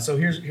doing? on now. So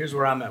here's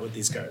where I'm at with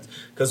these cards,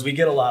 because we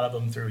get a lot of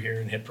them through here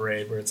in Hit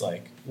Parade, where it's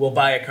like we'll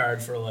buy a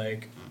card for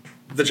like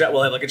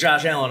we'll have like a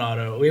Josh Allen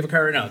auto. We have a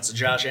card right now. It's a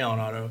Josh Allen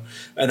auto,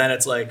 and then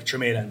it's like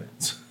Tremaine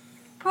Edmonds.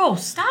 Bro,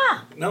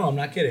 stop. No, I'm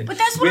not kidding. But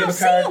that's what we I'm have a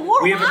card, saying.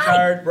 What- We have a why?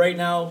 card right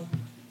now,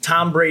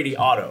 Tom Brady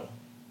auto,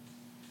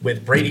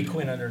 with Brady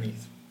Quinn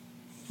underneath.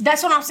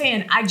 That's what I'm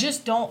saying. I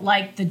just don't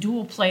like the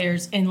dual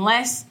players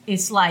unless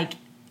it's like,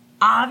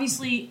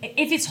 obviously,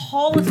 if it's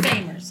Hall of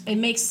Famers, it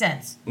makes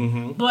sense.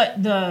 Mm-hmm.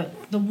 But the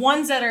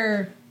ones that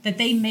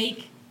they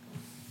make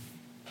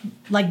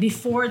like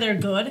before they're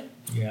good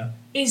Yeah.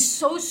 is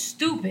so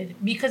stupid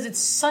because it's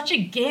such a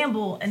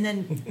gamble, and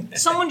then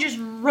someone just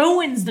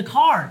ruins the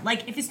card.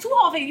 Like if it's too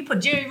Hall of Fame, you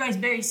put Jerry Rice,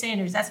 Barry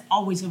Sanders, that's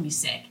always gonna be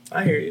sick.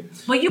 I hear you.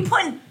 But you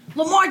putting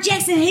Lamar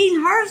Jackson,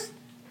 Hayden Hurst,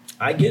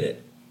 I get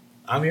it.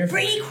 I'm here for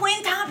Brady it.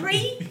 Quinn, Tom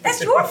Brady.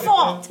 That's your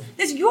fault.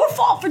 That's your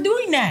fault for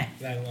doing that.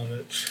 I love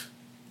it.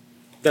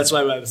 That's why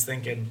I was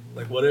thinking,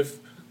 like, what if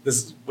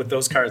this with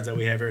those cards that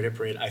we have here at Hit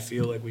Parade? I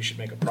feel like we should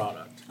make a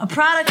product. A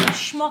product of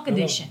Schmuck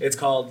Edition. It's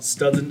called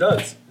Studs and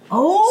Duds.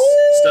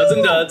 Oh, Studs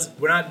and Duds.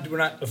 We're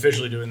not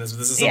officially doing this, but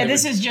this is something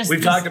this is just- we've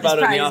this- talked this about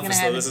it in probably the is office.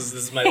 gonna So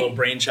this is my little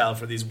brainchild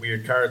for these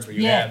weird cards where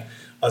you Yeah.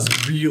 have a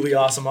really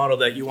awesome auto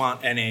that you want,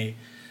 and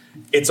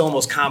it's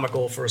almost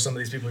comical for some of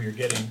these people you're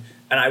getting.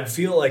 And I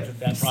feel like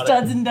that product.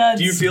 Studs and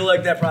Duds. Do you feel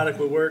like that product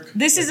would work?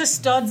 This is a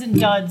Studs and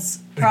Duds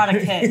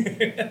product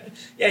hit.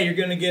 Yeah, you're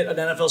gonna get an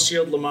NFL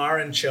Shield Lamar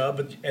and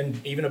Chubb and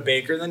even a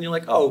Baker. Then you're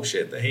like, oh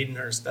shit, the Hayden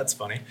Hurst. That's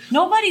funny.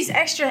 Nobody's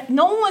extra.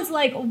 No one's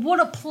like, what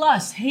a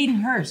plus,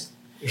 Hayden Hurst.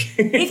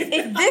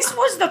 If this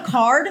was the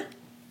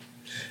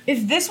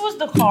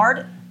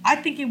card, I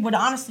think it would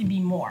honestly be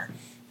more.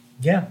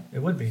 Yeah,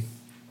 it would be.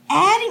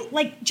 Adding,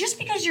 like, just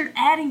because you're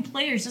adding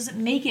players doesn't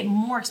make it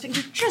more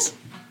expensive. You're just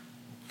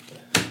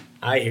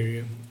I hear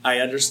you. I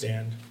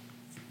understand.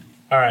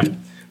 All right,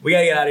 we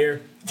gotta get out of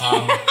here.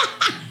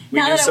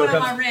 Now that I went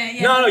on my rant,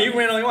 yeah. No, you can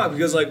rant all you want,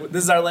 because like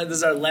this is our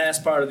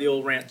last part of the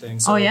old rant thing.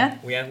 So Oh, yeah?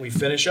 we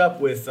finish up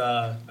with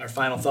our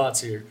final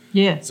thoughts here.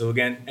 Yeah. So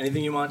again,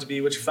 anything you want to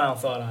be? What's your final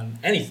thought on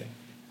anything?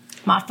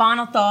 My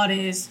final thought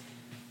is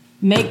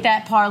make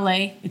that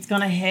parlay. It's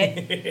gonna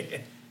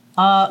hit.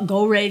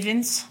 Go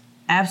Ravens.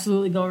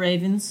 Absolutely go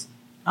Ravens.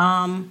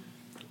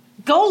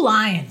 Go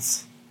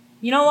Lions.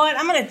 You know what?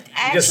 I'm gonna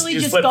actually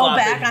just just go flip-flop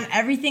back it. on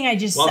everything I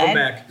just Welcome said.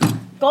 back.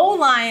 Go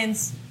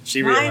Lions.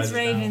 She Lions, realizes now.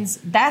 Ravens.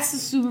 That's the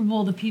Super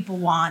Bowl the people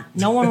want.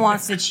 No one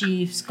wants the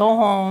Chiefs. Go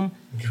home.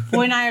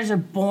 49ers are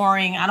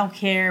boring. I don't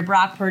care.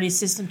 Brock Purdy,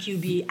 system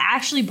QB.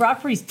 Actually,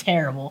 Brock Purdy's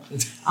terrible.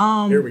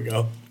 Here we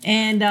go.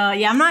 And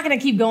yeah, I'm not going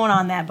to keep going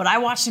on that, but I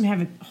watched him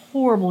have a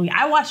horrible.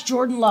 I watched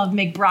Jordan Love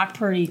make Brock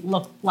Purdy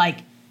look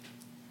like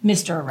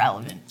Mr.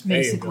 Irrelevant, There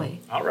you basically.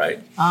 go. All right.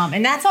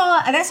 And that's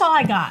all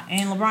I got.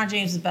 And LeBron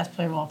James is the best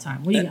player of all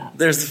time. What do you got?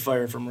 There's the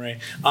fire from Ray.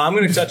 I'm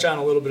going to touch on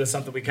a little bit of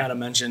something we kind of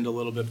mentioned a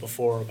little bit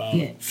before about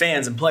Yeah.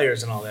 fans and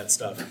players and all that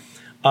stuff.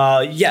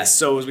 Yes,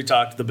 so as we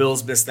talked, the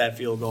Bills missed that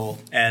field goal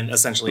and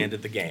essentially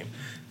ended the game.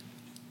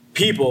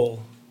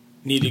 People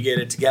need to get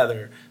it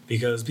together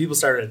because people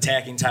started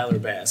attacking Tyler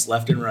Bass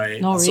left and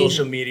right No on reason.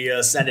 social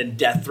media, sending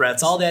death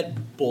threats, all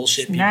that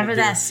bullshit. People never do.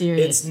 that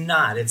serious. It's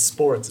not. It's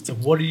sports. It's like,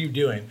 what are you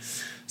doing?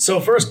 So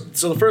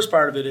the first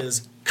part of it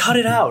is cut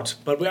it out.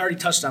 But we already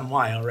touched on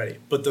why already.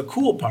 But the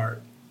cool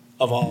part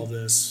of all of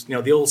this,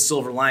 the old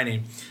silver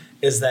lining,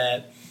 is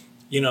that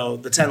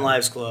the 10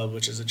 Lives Club,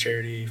 which is a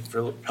charity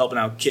for helping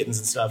out kittens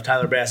and stuff.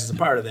 Tyler Bass is a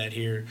part of that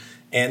here,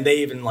 and they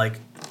even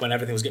when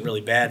everything was getting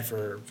really bad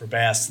for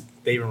Bass,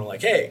 they even were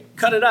like, "Hey,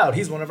 cut it out.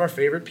 He's one of our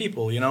favorite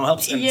people.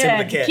 Helps him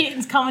Yeah, the cat."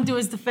 Keaton's coming to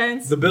his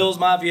defense. The Bills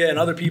Mafia and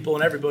other people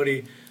and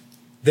everybody,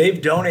 they've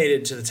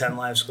donated to the 10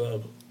 Lives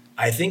Club.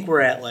 I think we're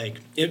at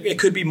it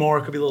could be more,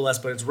 it could be a little less,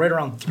 but it's right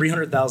around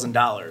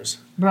 $300,000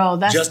 Bro,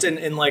 that's just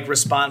in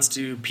response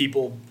to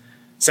people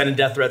sending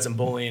death threats and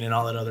bullying and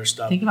all that other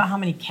stuff. think about how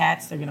many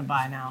cats they're gonna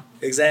buy now.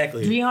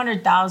 Exactly.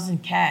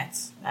 300,000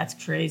 cats. That's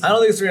crazy. I don't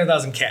think it's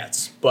 300,000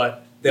 cats,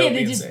 but that would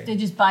be insane. they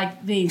just buy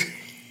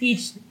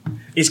each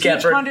Each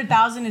cat for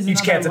 100,000 is each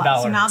another cat's a life.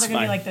 dollar. So now It's they're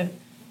gonna be fine. like the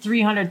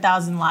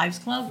 300,000 Lives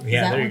Club. Is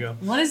Yeah, that there you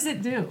what- go. What does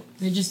it do?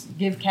 They just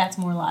give cats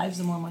more lives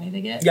the more money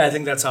they get. Yeah, I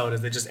think that's how it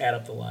is. They just add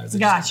up the lives. They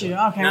Got just- you.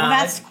 Okay, well,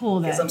 that's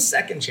cool Get then. some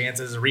second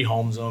chances,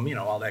 rehomes them,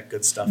 all that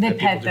good stuff They that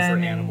people pet do for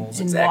them animals.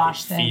 and Exactly.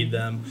 wash them. Feed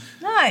them.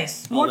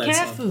 Nice. all More that cat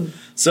stuff. food.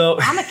 So,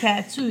 I'm a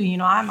cat too.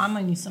 I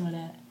might need some of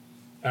that.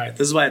 all right,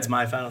 this is why it's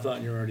my final thought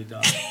and you're already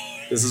done.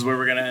 This is where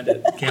we're going to end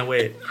it. Can't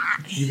wait.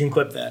 You can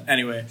clip that.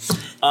 Anyway,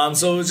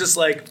 so it was just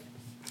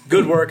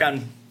good work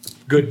on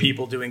good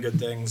people doing good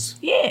things.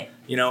 Yeah.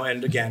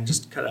 And again,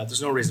 just cut it out.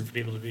 There's no reason for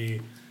people to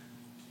be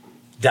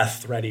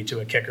death threaty to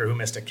a kicker who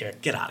missed a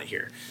kick. Get out of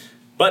here.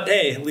 But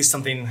hey, at least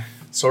something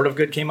sort of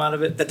good came out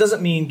of it. That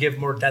doesn't mean give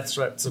more death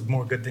threats so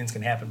more good things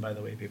can happen, by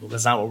the way, people.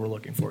 That's not what we're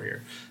looking for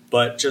here.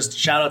 But just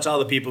shout out to all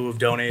the people who've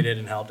donated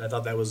and helped. I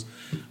thought that was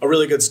a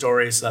really good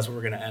story, so that's what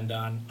we're going to end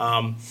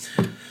on.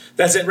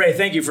 That's it, Ray.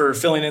 Thank you for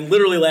filling in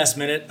literally last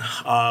minute.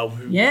 We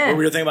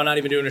were thinking about not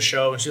even doing a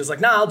show, and she was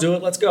like, "Nah, I'll do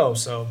it. Let's go."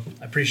 So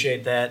I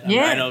appreciate that.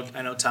 Yeah.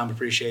 I know Tom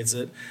appreciates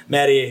it.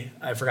 Maddie,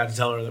 I forgot to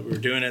tell her that we were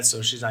doing it,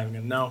 so she's not even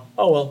gonna know.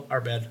 Oh well,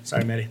 our bad.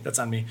 Sorry, Maddie. That's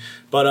on me.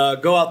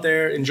 But go out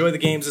there, enjoy the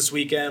games this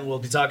weekend. We'll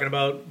be talking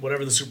about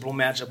whatever the Super Bowl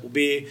matchup will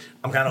be.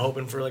 I'm kind of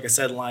hoping for, like I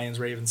said, Lions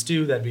Ravens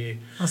too. That'd be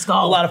Let's go.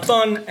 a lot of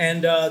fun.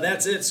 And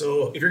that's it.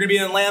 So if you're gonna be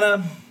in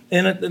Atlanta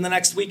in the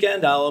next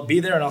weekend, I'll be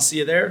there and I'll see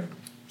you there.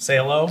 Say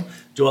hello,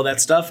 do all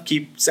that stuff.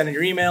 Keep sending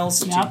your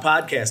emails to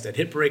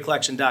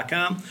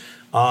podcast@hitparadecollection.com.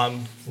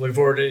 Looking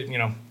forward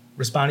to,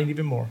 responding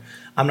even more.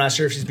 I'm not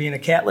sure if she's being a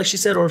cat, like she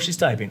said, or if she's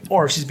typing,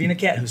 or if she's being a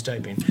cat who's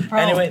typing.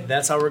 Anyway,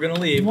 that's how we're going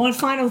to leave. One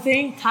final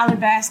thing, Tyler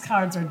Bass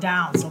cards are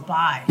down, so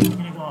buy. I'm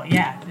going to go,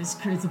 this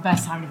is the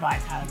best time to buy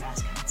Tyler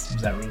Bass cards.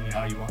 Is that really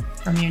how you want?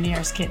 From your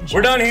nearest kitten shop.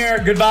 We're done here.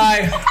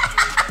 Goodbye.